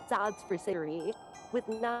is odds for victory with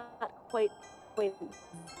not quite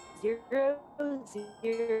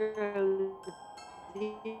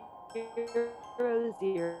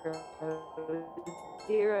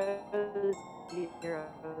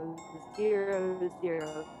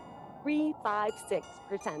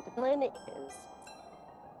of Lynn is.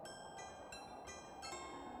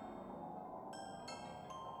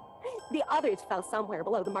 The others fell somewhere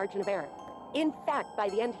below the margin of error. In fact, by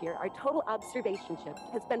the end here, our total observation shift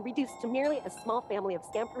has been reduced to merely a small family of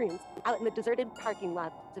scamperoons out in the deserted parking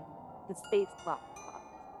lots of the space clock.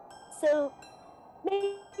 So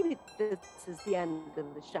maybe this is the end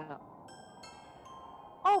of the show.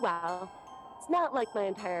 Oh well, it's not like my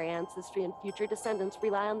entire ancestry and future descendants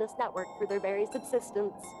rely on this network for their very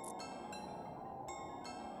subsistence.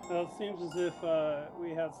 Well, it seems as if we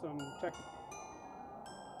had some technical.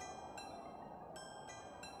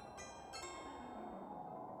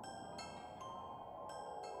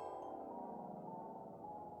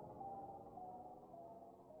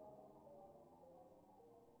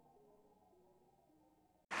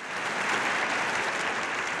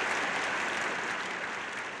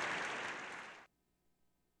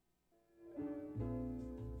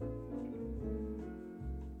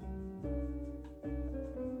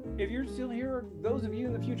 If you're still here, those of you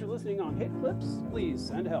in the future listening on Hit Clips, please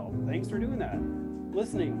send help. Thanks for doing that.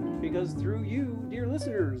 Listening, because through you, dear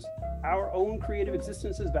listeners, our own creative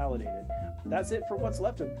existence is validated. That's it for what's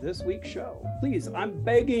left of this week's show. Please, I'm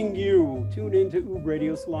begging you, tune in to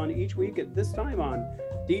UBRadio Salon each week at this time on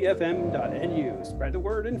DFM.nu. Spread the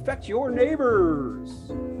word, infect your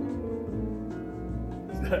neighbors.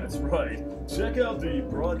 That's right. Check out the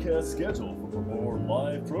broadcast schedule for more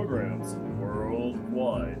live programs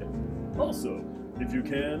worldwide. Also, if you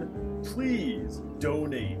can, please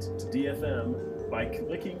donate to DFM by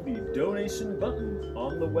clicking the donation button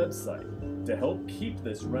on the website to help keep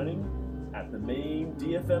this running at the main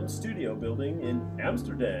DFM studio building in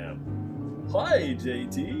Amsterdam. Hi,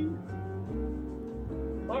 JT!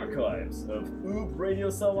 Archives of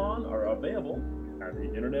UBRadio Salon are available at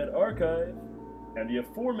the Internet Archive and the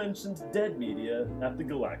aforementioned dead media at the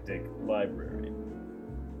Galactic Library.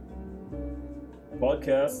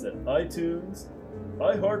 Podcasts at iTunes,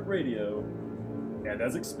 iHeartRadio, and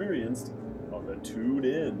as experienced on the Tune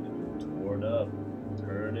In, Torn Up,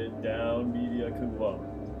 Turn It Down media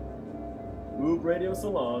conglomerate. UBRadio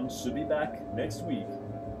Salon should be back next week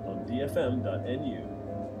on DFM.nu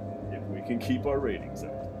if we can keep our ratings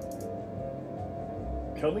up.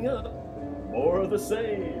 Coming up, more of the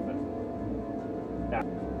same. Now.